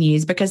you can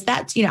use, because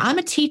that's, I'm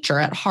a teacher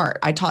at heart.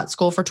 I taught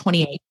school for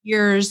 28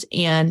 years.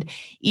 And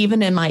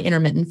even in my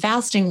intermittent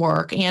fasting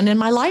work and in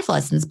my Life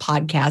Lessons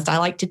podcast, I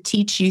like to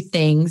teach you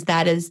things.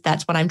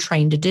 That's what I'm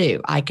trained to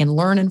do. I can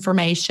learn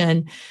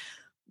information,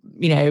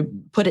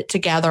 put it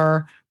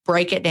together,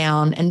 break it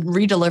down, and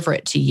redeliver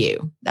it to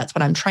you. That's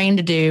what I'm trained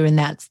to do. And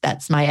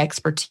that's my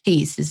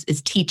expertise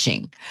is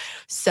teaching.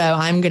 So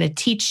I'm going to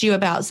teach you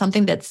about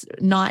something that's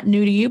not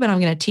new to you, but I'm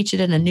going to teach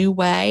it in a new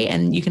way,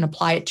 and you can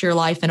apply it to your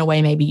life in a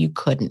way maybe you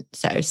couldn't.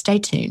 So stay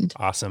tuned.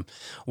 Awesome.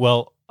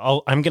 Well,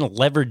 I'm going to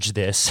leverage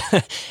this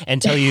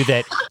and tell you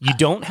that you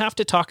don't have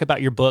to talk about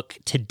your book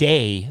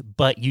today,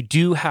 but you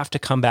do have to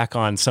come back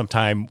on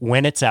sometime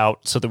when it's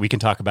out so that we can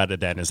talk about it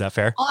then. Is that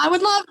fair? Well, I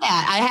would love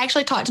that. I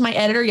actually talked to my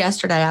editor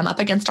yesterday. I'm up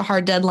against a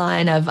hard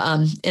deadline of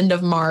end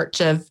of March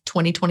of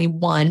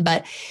 2021,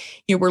 but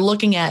we're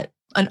looking at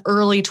an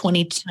early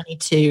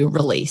 2022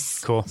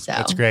 release. Cool. So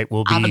that's great.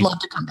 I would love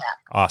to come back.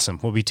 Awesome.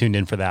 We'll be tuned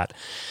in for that.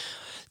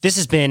 This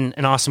has been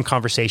an awesome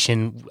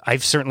conversation.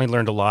 I've certainly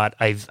learned a lot.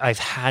 I've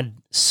had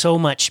so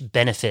much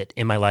benefit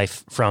in my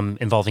life from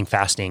involving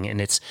fasting, and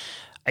it's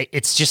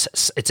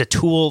a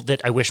tool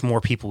that I wish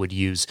more people would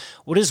use.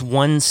 What is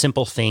one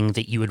simple thing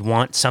that you would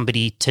want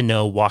somebody to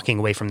know walking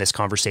away from this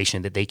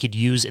conversation that they could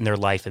use in their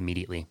life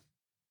immediately?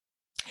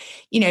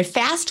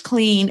 Fast,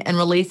 clean, and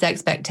release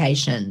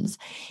expectations.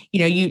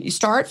 You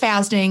start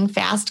fasting,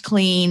 fast,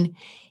 clean,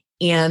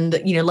 and,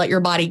 let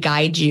your body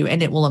guide you,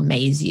 and it will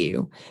amaze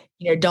you.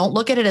 Don't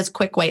look at it as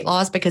quick weight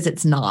loss, because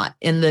it's not.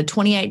 In the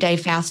 28-day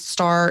fast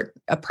start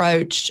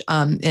approach,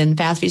 in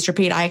Fast Feast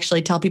Repeat, I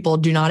actually tell people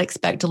do not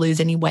expect to lose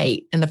any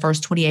weight in the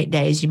first 28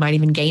 days. You might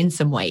even gain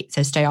some weight.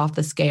 So stay off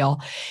the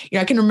scale.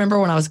 I can remember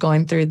when I was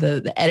going through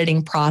the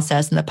editing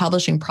process and the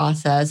publishing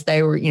process,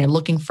 they were,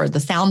 looking for the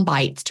sound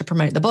bites to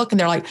promote the book. And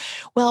they're like,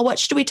 well, what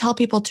should we tell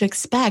people to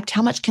expect?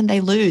 How much can they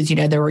lose?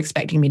 They were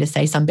expecting me to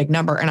say some big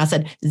number. And I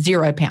said,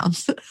 0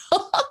 pounds.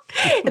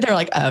 And they're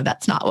like, oh,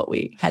 that's not what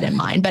we had in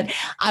mind. But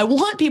I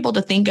want people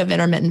to think of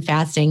intermittent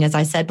fasting, as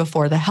I said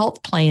before, the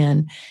health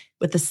plan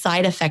with the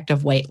side effect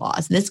of weight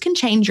loss. And this can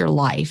change your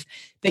life,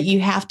 but you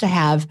have to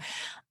have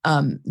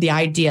the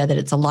idea that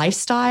it's a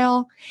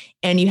lifestyle,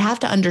 and you have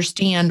to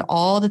understand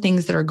all the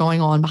things that are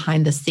going on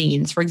behind the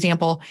scenes. For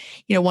example,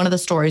 one of the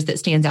stories that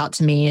stands out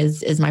to me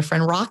is my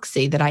friend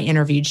Roxy that I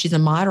interviewed. She's a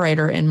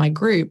moderator in my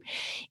group,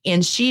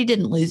 and she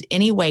didn't lose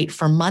any weight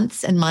for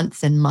months and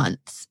months and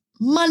months.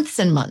 Months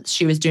and months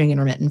she was doing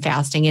intermittent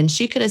fasting, and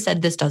she could have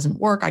said, this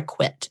doesn't work, I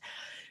quit.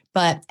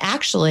 But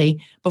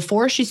actually,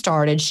 before she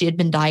started, she had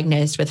been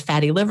diagnosed with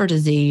fatty liver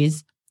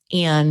disease,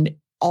 and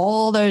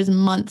all those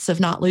months of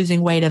not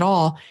losing weight at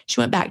all,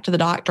 she went back to the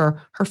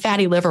doctor. Her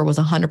fatty liver was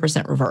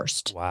 100%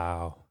 reversed.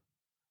 Wow.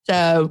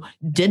 So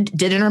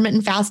did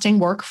intermittent fasting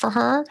work for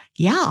her?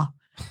 Yeah.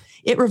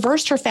 It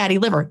reversed her fatty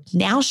liver.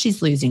 Now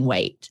she's losing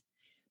weight.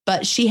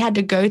 But she had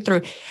to go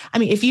through,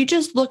 if you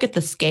just look at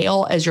the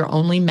scale as your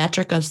only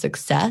metric of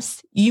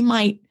success, you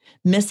might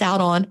miss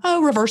out on,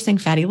 reversing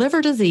fatty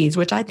liver disease,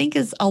 which I think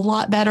is a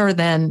lot better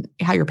than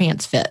how your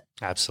pants fit.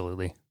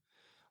 Absolutely.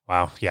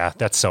 Wow. Yeah,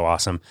 that's so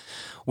awesome.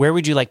 Where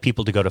would you like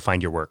people to go to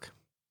find your work?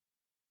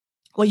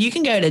 Well, you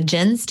can go to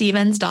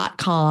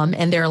jenstevens.com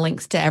and there are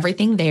links to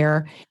everything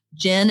there.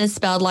 Jen is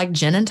spelled like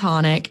gin and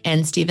tonic,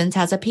 and Stevens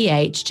has a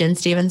PH,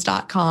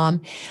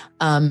 jenstevens.com.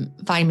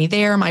 Find me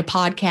there. My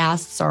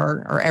podcasts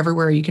are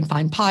everywhere you can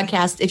find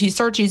podcasts. If you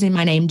search using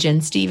my name,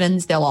 Jen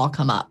Stevens, they'll all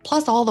come up.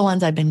 Plus all the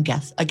ones I've been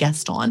a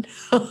guest on.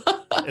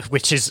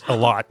 Which is a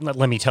lot.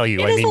 Let me tell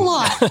you. It is a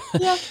lot.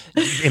 Yeah.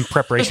 In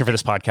preparation for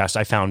this podcast,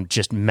 I found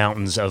just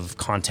mountains of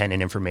content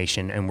and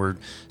information, and we're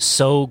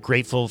so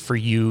grateful for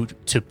you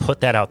to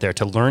put that out there,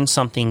 to learn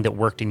something that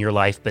worked in your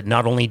life, but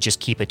not only just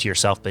keep it to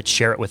yourself, but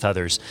share it with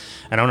others.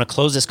 And I want to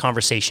close this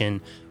conversation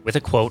with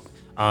a quote.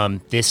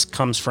 This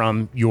comes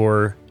from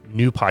your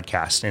new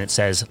podcast, and it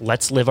says,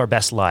 "Let's live our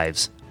best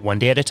lives one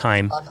day at a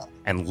time,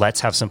 and let's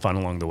have some fun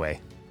along the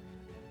way."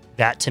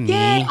 That to me,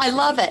 I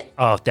love it.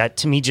 Oh, that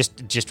to me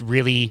just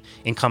really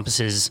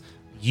encompasses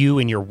you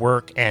and your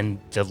work and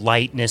the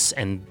lightness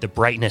and the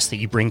brightness that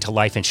you bring to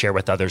life and share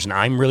with others. And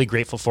I'm really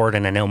grateful for it.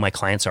 And I know my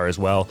clients are as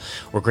well.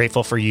 We're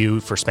grateful for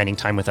you for spending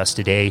time with us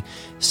today.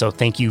 So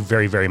thank you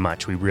very, very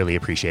much. We really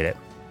appreciate it.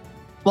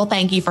 Well,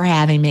 thank you for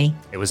having me.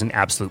 It was an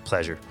absolute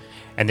pleasure.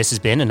 And this has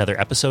been another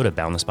episode of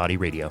Boundless Body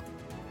Radio.